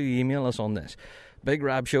please do email us on this.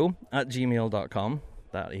 bigrabshow@gmail.com.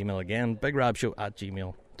 That email again,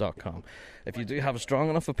 bigrabshow@gmail.com. If you do have a strong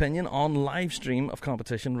enough opinion on live stream of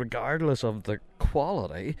competition, regardless of the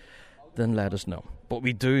quality, then let us know. But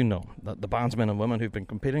we do know that the bandsmen and women who've been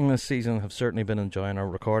competing this season have certainly been enjoying our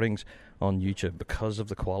recordings on YouTube because of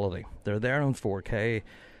the quality. They're there on 4K.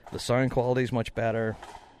 The sound quality is much better.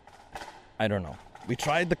 I don't know. We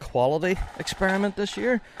tried the quality experiment this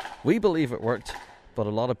year. We believe it worked, but a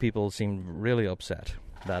lot of people seemed really upset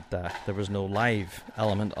that there was no live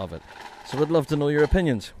element of it. So we'd love to know your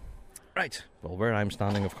opinions. Right, well, where I'm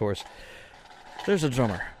standing, of course, there's a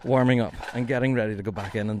drummer warming up and getting ready to go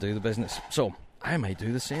back in and do the business. So I might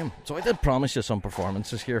do the same. So I did promise you some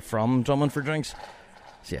performances here from Drumming for Drinks.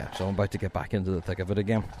 So yeah, so I'm about to get back into the thick of it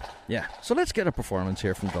again. Yeah, so let's get a performance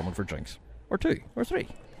here from Drumming for Drinks. Or two, or three.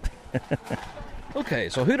 Okay,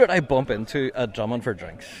 so who did I bump into at Drumming for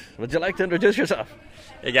Drinks? Would you like to introduce yourself?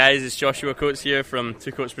 Hey guys, it's Joshua Coates here from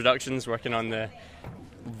Two Coates Productions, working on the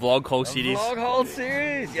Vlog Haul series. Vlog Haul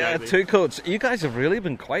series, Exactly. Yeah, Two Coates. You guys have really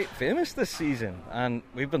been quite famous this season, and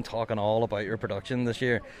we've been talking all about your production this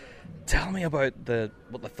year. Tell me about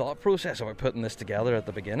what the thought process about putting this together at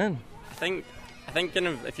the beginning. I think kind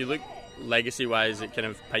of, if you look legacy-wise at kind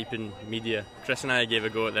of piping media, Chris and I gave a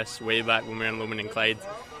go at this way back when we were in Lomond and Clyde,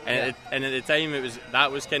 and at the time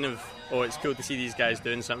that was kind of, it's cool to see these guys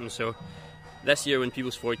doing something. So this year when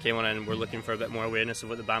People's Ford came on and we're looking for a bit more awareness of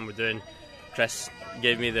what the band were doing, Chris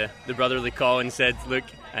gave me the brotherly call and said, look,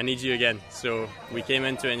 I need you again. So we came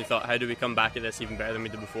into it and thought, how do we come back at this even better than we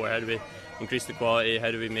did before? How do we increase the quality?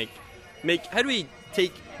 How do we how do we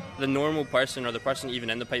take the normal person, or the person even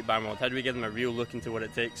in the pipe band world, how do we give them a real look into what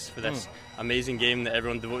it takes for this amazing game that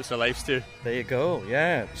everyone devotes their lives to? There you go,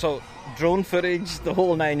 yeah. So drone footage, the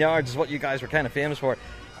whole 9 yards is what you guys were kind of famous for.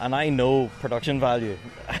 And I know production value.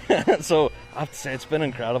 So I have to say, it's been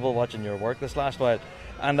incredible watching your work this last while.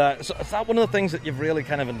 And so is that one of the things that you've really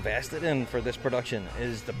kind of invested in for this production,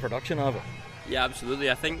 is the production of it? Yeah,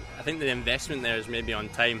 absolutely. I think the investment there is maybe on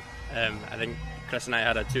time. I think Chris and I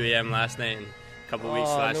had a 2 a.m. last night and a couple of weeks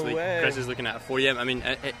last week. Way. Chris is looking at a 4 a.m. I mean,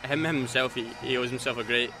 him himself, he owes himself a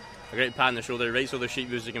great pat on the shoulder. He writes all the sheet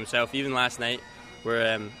music himself. Even last night, we're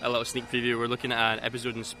a little sneak preview. We're looking at an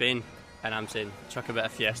episode in Spain, and I'm saying, chuck a bit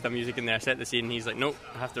of Fiesta music in there, set the scene. And he's like, nope,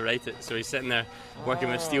 I have to write it. So he's sitting there working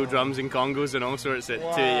with steel drums and congos and all sorts at 2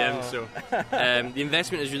 a.m. So the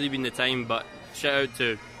investment has really been the time. But shout out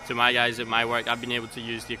to my guys at my work. I've been able to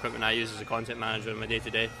use the equipment I use as a content manager in my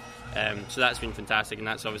day-to-day. So that's been fantastic, and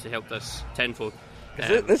that's obviously helped us tenfold.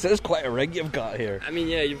 This is quite a rig you've got here. I mean,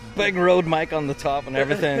 yeah, big Rode mic on the top and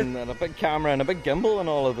everything, and a big camera and a big gimbal and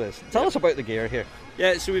all of this. Tell us about the gear here.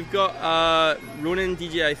 Yeah, so we've got Ronin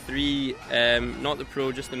DJI 3, not the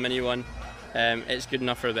Pro, just the mini one. It's good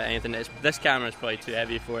enough for about anything. This camera is probably too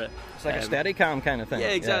heavy for it. It's like a Steadicam kind of thing. Yeah,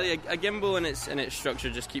 exactly. Yeah. A gimbal and its structure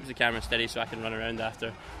just keeps the camera steady, so I can run around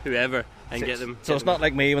after whoever and get them. So it's not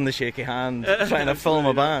like me with the shaky hand trying to film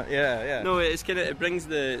a band. Yeah. No, it brings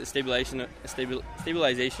the stabilization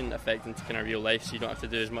effect into kind of real life, so you don't have to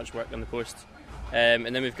do as much work on the post.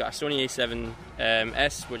 And then we've got a Sony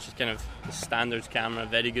A7S, which is kind of the standards camera,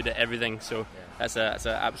 very good at everything. So that's an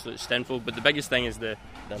absolute stinful. But the biggest thing is the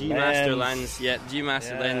G-Master lens. Yeah,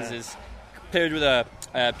 G-Master lens is paired with a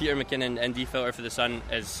Peter McKinnon ND filter for the sun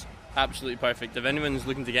is absolutely perfect. If anyone's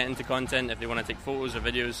looking to get into content, if they want to take photos or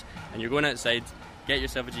videos, and you're going outside, get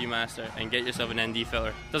yourself a G-Master and get yourself an ND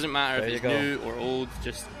filter. Doesn't matter if it's new or old,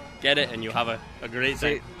 just get it and you'll have a great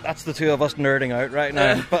time. See, that's the two of us nerding out right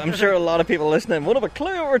now, but I'm sure a lot of people listening won't have a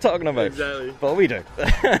clue what we're talking about. Exactly. But we do.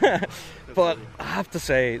 But I have to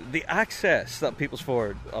say, the access that People's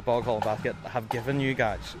Ford, Bog Hall and Bathgate have given you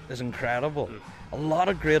guys is incredible. A lot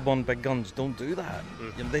of Grade 1 big guns don't do that.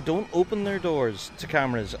 You know, they don't open their doors to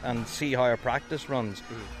cameras and see how a practice runs.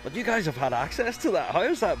 But you guys have had access to that. How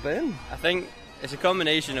has that been? I think it's a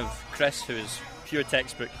combination of Chris, who is pure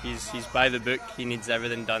textbook. He's by the book. He needs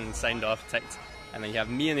everything done, signed off, ticked. And then you have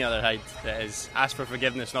me on the other side that is ask for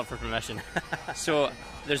forgiveness, not for permission. So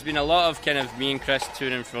there's been a lot of kind of me and Chris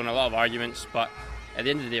to and fro, a lot of arguments, but at the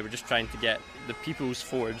end of the day we're just trying to get the People's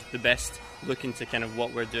Ford the best look into kind of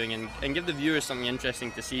what we're doing and give the viewers something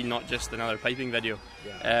interesting to see, not just another piping video.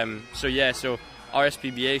 So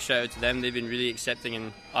RSPBA, shout out to them. They've been really accepting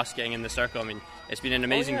in us getting in the circle. I mean, it's been an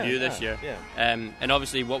amazing view this year. And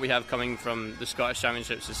obviously what we have coming from the Scottish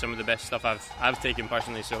Championships is some of the best stuff I've taken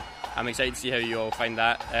personally, so I'm excited to see how you all find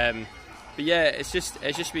that. But yeah, it's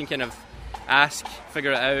just been kind of ask,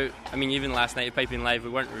 figure it out. I mean, even last night at Piping Live, we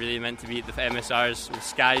weren't really meant to be at the MSRs with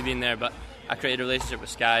Sky being there, but I created a relationship with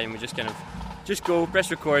Sky and we just kind of just go,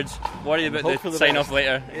 press record, worry about the sign off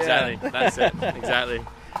later. Exactly, that's it, exactly.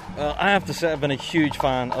 Well, I have to say I've been a huge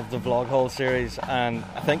fan of the Vlog Hall series, and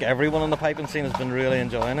I think everyone in the piping scene has been really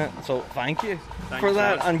enjoying it, so thank you for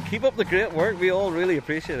that, and keep up the great work. We all really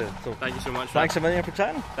appreciate it. So thank you so much. Thanks a million for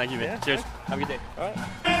chatting. Thank you, mate. Cheers. Have a good day. All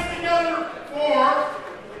right. Together for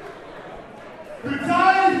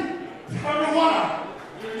Kutai Tagawa.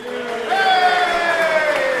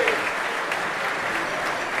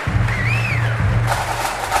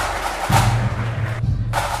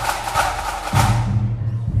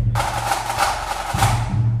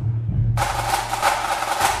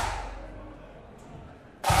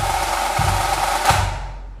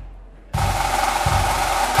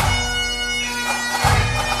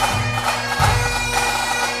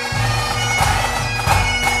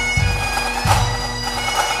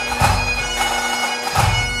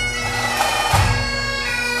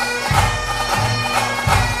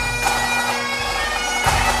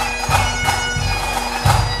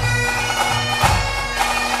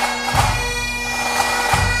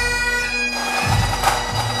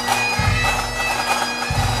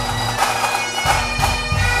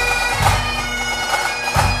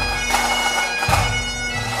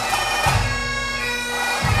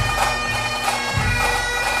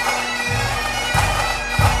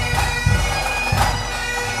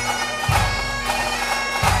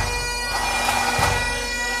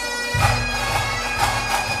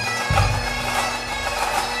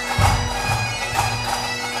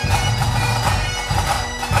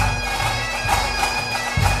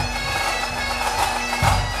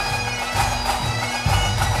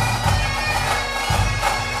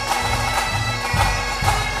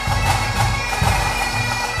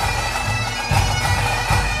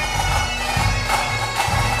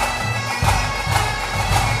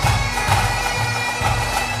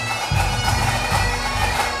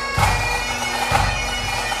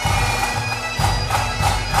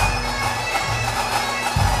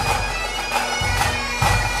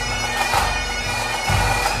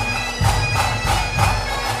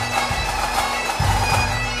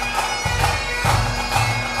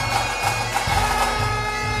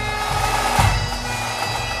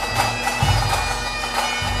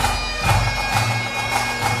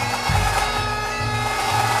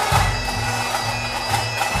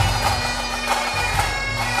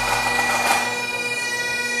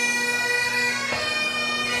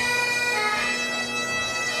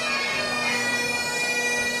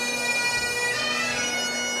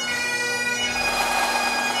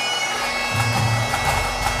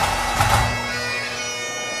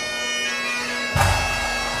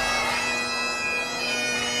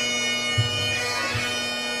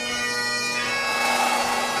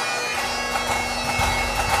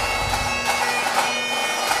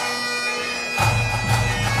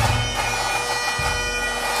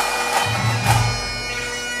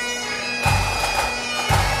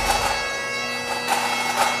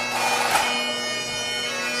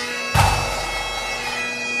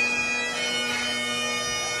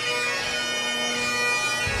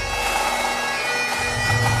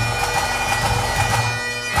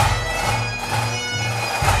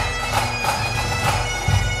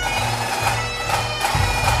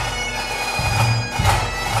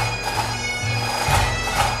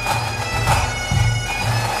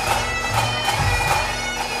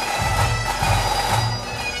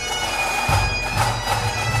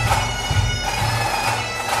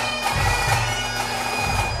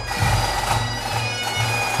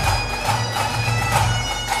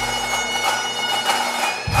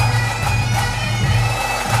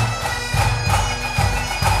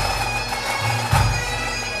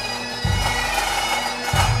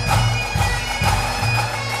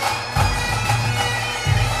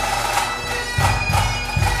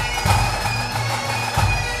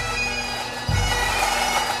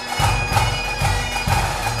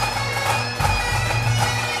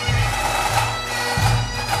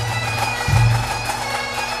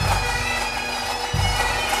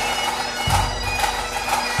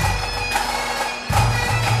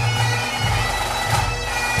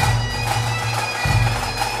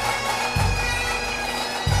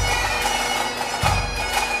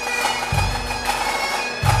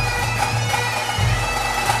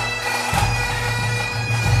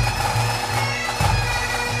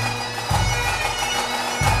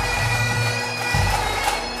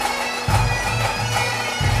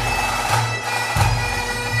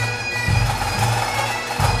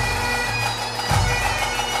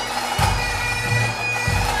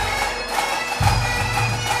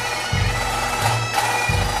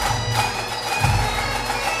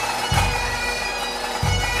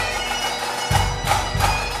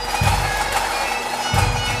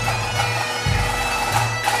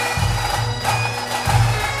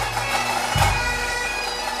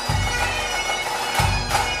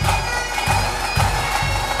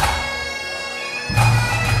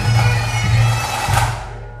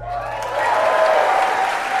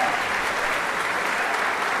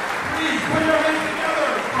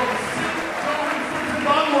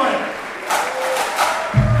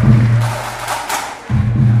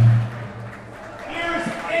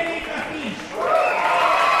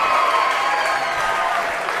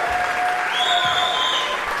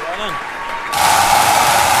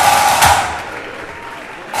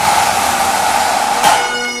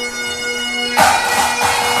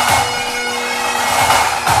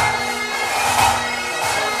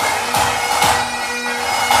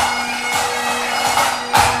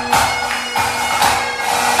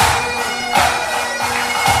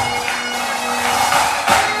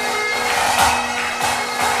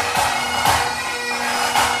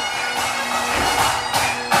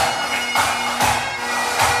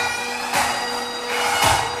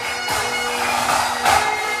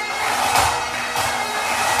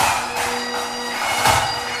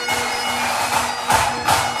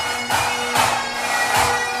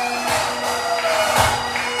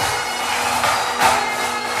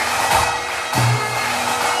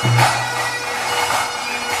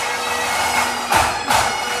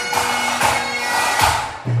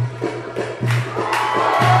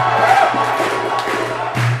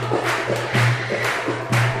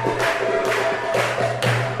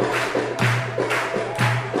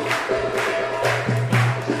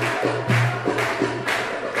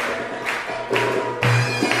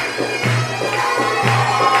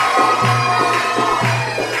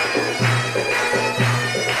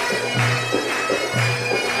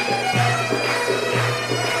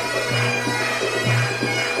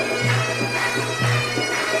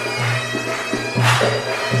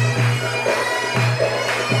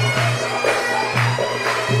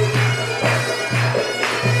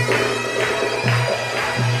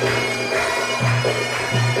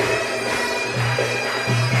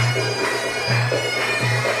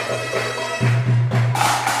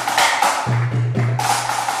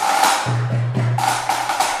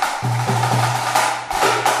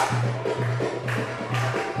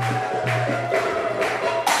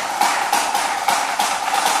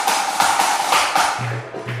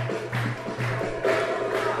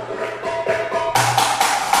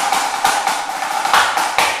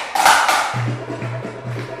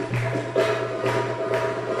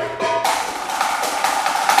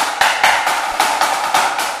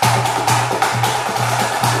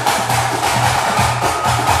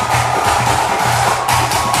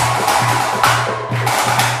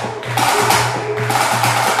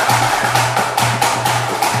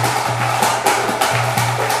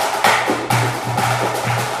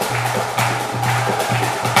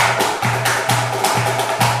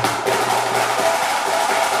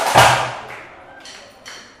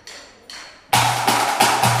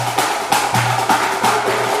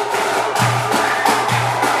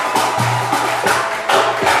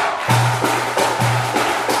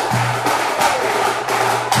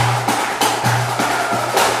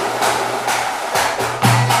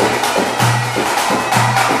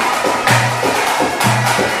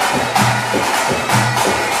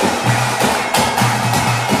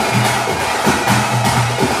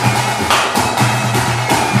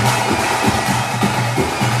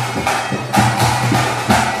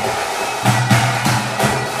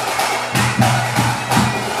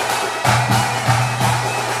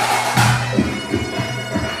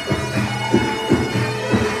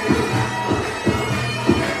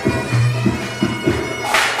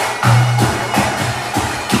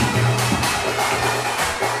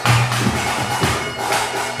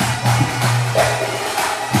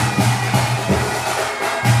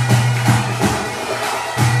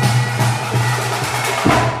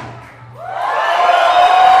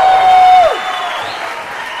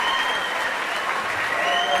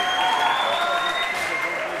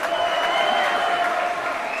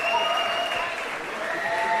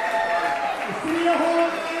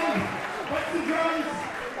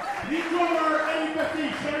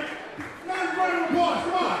 sir. Nice round of applause,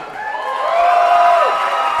 come on.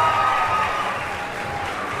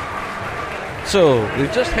 So,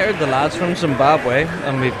 we've just heard the lads from Zimbabwe,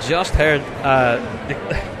 and we've just heard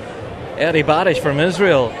Eddie Badish from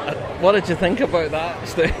Israel. What did you think about that,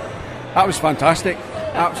 Stu? That was fantastic.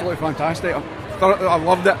 Absolutely fantastic. I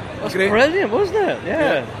loved it. It was great. Brilliant, wasn't it?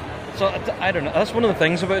 Yeah. So, I don't know. That's one of the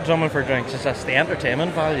things about Drumming for Drinks, is that's the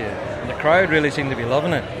entertainment value. And the crowd really seem to be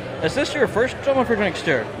loving it. Is this your first Drumming for Drinks,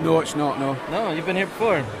 Stuart? No, it's not, no. No, you've been here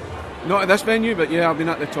before? Not at this venue, but yeah, I've been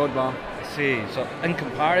at the Todd Bar. I see. So, in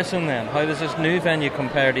comparison then, how does this new venue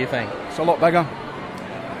compare, do you think? It's a lot bigger.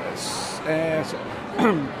 It's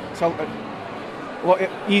a lot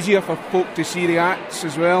easier for folk to see the acts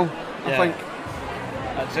as well, I think.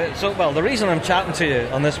 That's it. So, well, the reason I'm chatting to you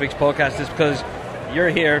on this week's podcast is because you're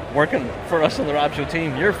here working for us on the Rab Show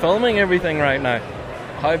team. You're filming everything right now.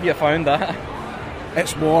 How have you found that?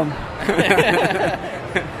 It's warm.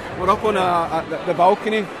 We're up on the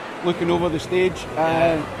balcony looking over the stage,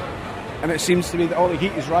 and it seems to be that all the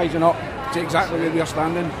heat is rising up to exactly where we are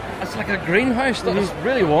standing. It's like a greenhouse. That is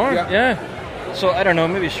really warm. Yeah. So, I don't know,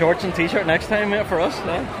 maybe shorts and t-shirt next time, mate, for us.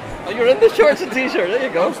 Oh, you're in the shorts and t-shirt. There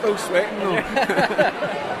you go. I'm still sweating though.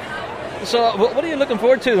 So, what are you looking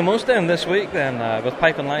forward to the most then this week then, with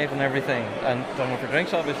Piping Live and everything, and Drumming for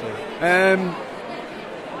Drinks, obviously?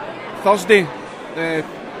 Thursday. The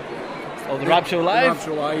Rab Show Live? The Rab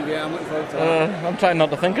Show Live, yeah, I'm looking forward to that. I'm trying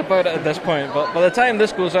not to think about it at this point, but by the time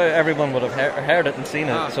this goes out, everyone would have heard it and seen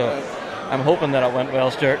it, so I'm hoping that it went well,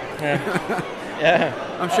 Stuart. Yeah. Yeah.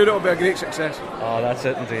 I'm sure it'll be a great success. Oh, that's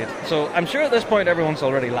it indeed. So I'm sure at this point everyone's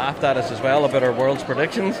already laughed at us as well about our world's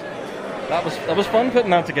predictions. That was fun putting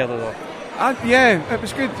that together though. Yeah, it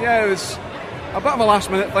was good. Yeah, it was a bit of a last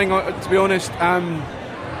minute thing, to be honest.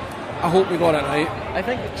 I hope we got it right. I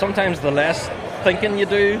think sometimes the less thinking you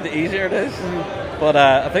do, the easier it is. But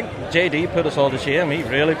I think JD put us all to shame. He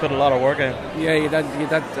really put a lot of work in. Yeah, he did.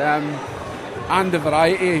 And the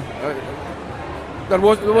variety. There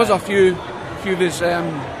was a few of us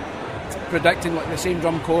predicting like the same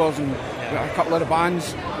drum corps and a couple of the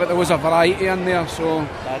bands, but there was a variety in there, so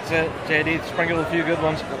that's it. JD sprinkled a few good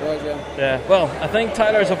ones. It was, yeah. Well, I think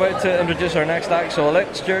Tyler's about to introduce our next act, so I'll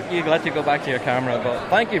let you go back to your camera, but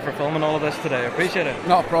thank you for filming all of this today. I appreciate it.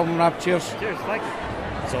 Not a problem, Rab. Cheers. Cheers, thank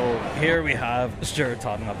you. So here we have Stuart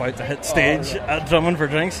Totten about to hit stage at Drumming for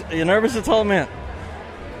Drinks. Are you nervous at all, mate?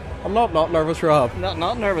 I'm not nervous, Rob. Not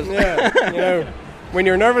nervous. Yeah. When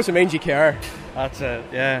you're nervous, it means you care. That's it,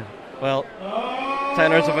 yeah. Well,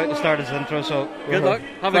 Tyler's about to start his intro, so good luck.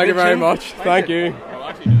 Have a good Thank you very tune. much. Thank you.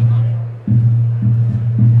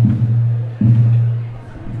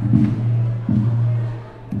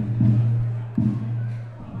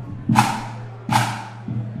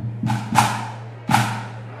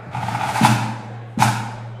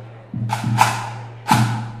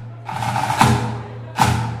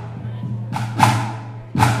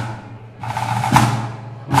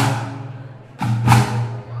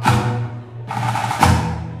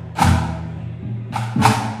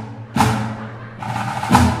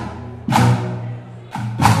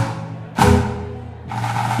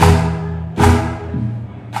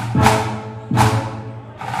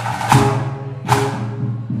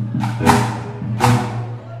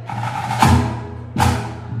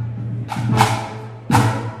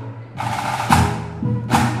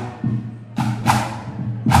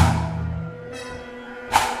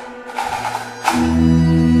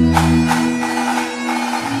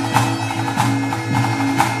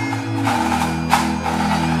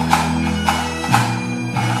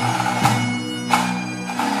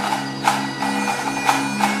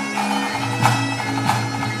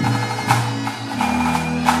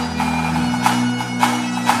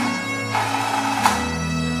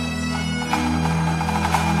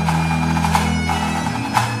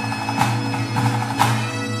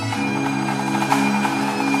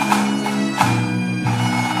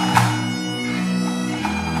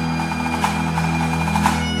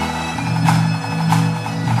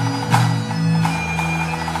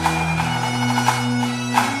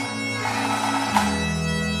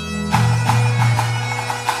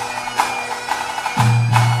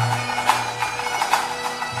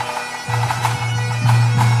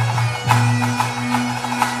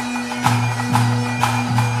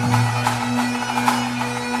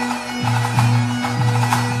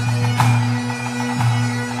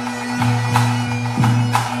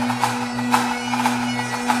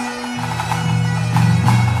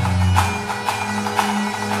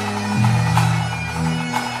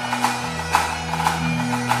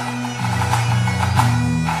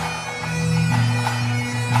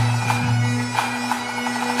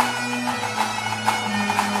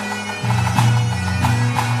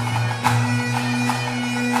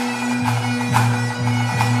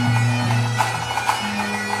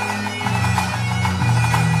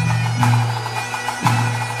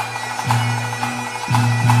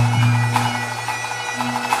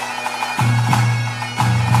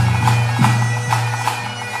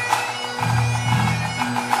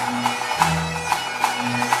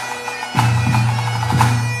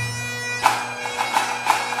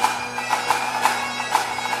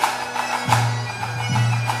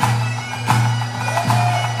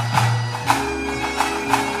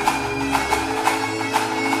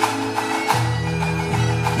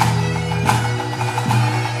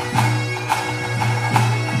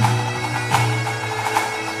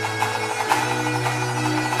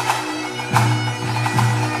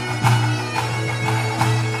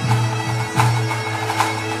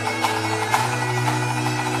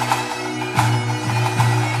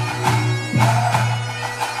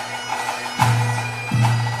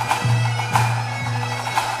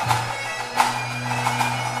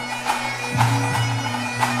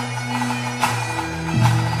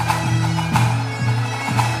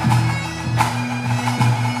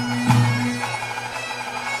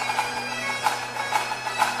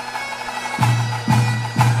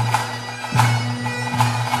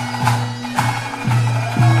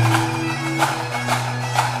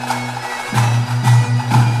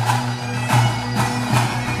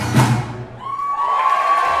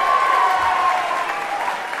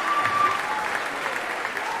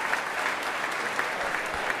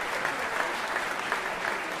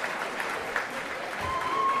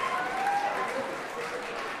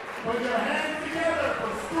 Put your hands together for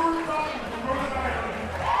Stuart Cotton from Rhode Island.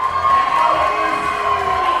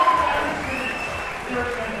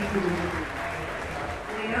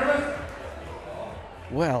 Are you nervous?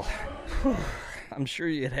 Well, I'm sure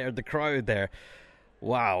you had heard the crowd there.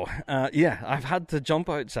 Wow. Yeah, I've had to jump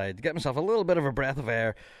outside to get myself a little bit of a breath of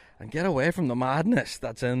air and get away from the madness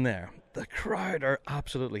that's in there. The crowd are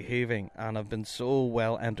absolutely heaving, and I've been so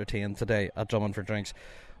well entertained today at Drummond for Drinks.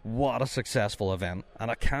 What a successful event, and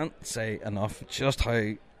I can't say enough just how,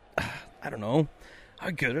 I don't know, how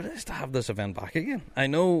good it is to have this event back again. I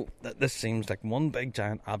know that this seems like one big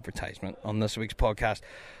giant advertisement on this week's podcast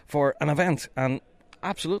for an event, and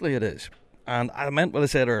absolutely it is. And I meant what I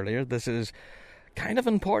said earlier, this is kind of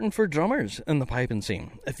important for drummers in the piping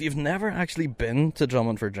scene. If you've never actually been to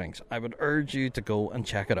Drummond for Drinks, I would urge you to go and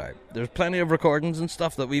check it out. There's plenty of recordings and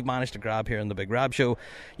stuff that we've managed to grab here in the Big Rab Show.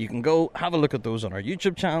 You can go have a look at those on our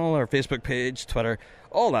YouTube channel, our Facebook page, Twitter,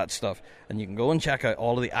 all that stuff. And you can go and check out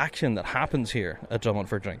all of the action that happens here at Drummond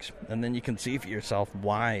for Drinks. And then you can see for yourself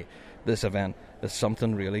why this event is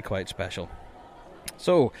something really quite special.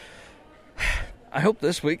 So I hope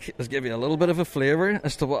this week has given you a little bit of a flavour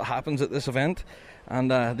as to what happens at this event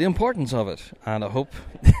and the importance of it. And I hope,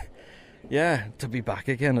 to be back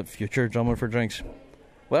again at future Drummond for Drinks.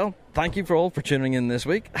 Well, thank you for all for tuning in this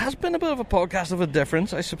week. It has been a bit of a podcast of a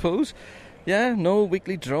difference, I suppose. Yeah, no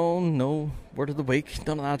weekly drone, no word of the week,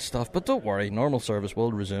 none of that stuff. But don't worry, normal service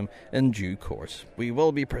will resume in due course. We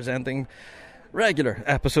will be presenting regular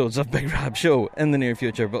episodes of Big Rab Show in the near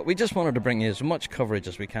future, but we just wanted to bring you as much coverage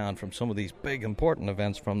as we can from some of these big important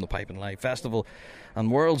events from the Piping Live Festival and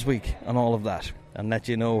World's Week and all of that, and let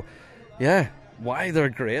you know why they're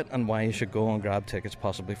great and why you should go and grab tickets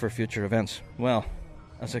possibly for future events. Well,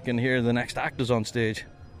 as I can hear, the next act is on stage,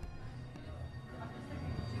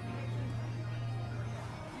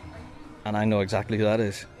 and I know exactly who that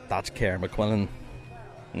is. That's Kerr McQuillan.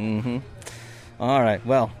 Alright,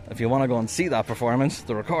 well, if you want to go and see that performance,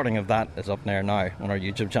 the recording of that is up there now on our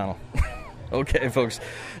YouTube channel. Okay, folks,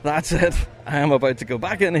 that's it. I am about to go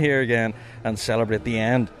back in here again and celebrate the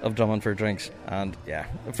end of Drummond for Drinks. And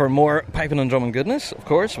for more piping and drumming goodness, of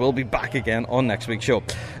course, we'll be back again on next week's show.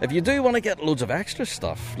 If you do want to get loads of extra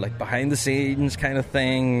stuff, like behind the scenes kind of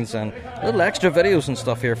things and little extra videos and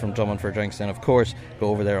stuff here from Drummond for Drinks, then of course, go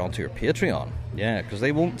over there onto your Patreon. Yeah, because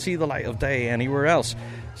they won't see the light of day anywhere else.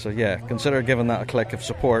 So consider giving that a click of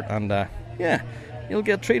support and you'll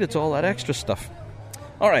get treated to all that extra stuff.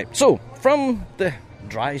 Alright, so from the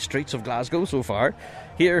dry streets of Glasgow so far,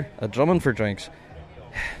 here at Drummond for Drinks,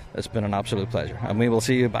 it's been an absolute pleasure. And we will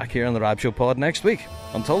see you back here on the Rab Show Pod next week.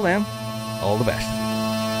 Until then, all the best.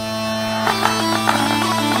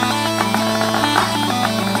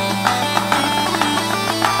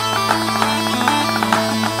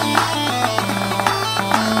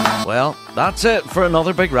 Well, that's it for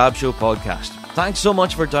another Big Rab Show podcast. Thanks so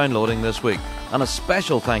much for downloading this week, and a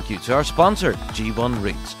special thank you to our sponsor, G1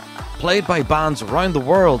 Reeds. Played by bands around the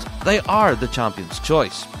world, they are the champion's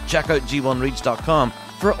choice. Check out g1reeds.com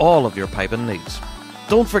for all of your piping needs.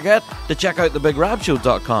 Don't forget to check out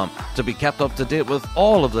thebigrabshow.com to be kept up to date with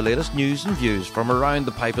all of the latest news and views from around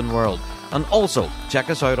the piping world. And also, check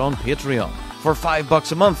us out on Patreon. For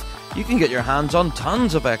 $5 a month, you can get your hands on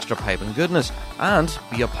tons of extra piping goodness and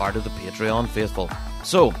be a part of the Patreon faithful.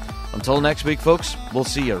 So, until next week, folks, we'll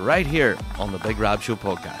see you right here on the Big Rab Show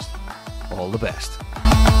podcast. All the best.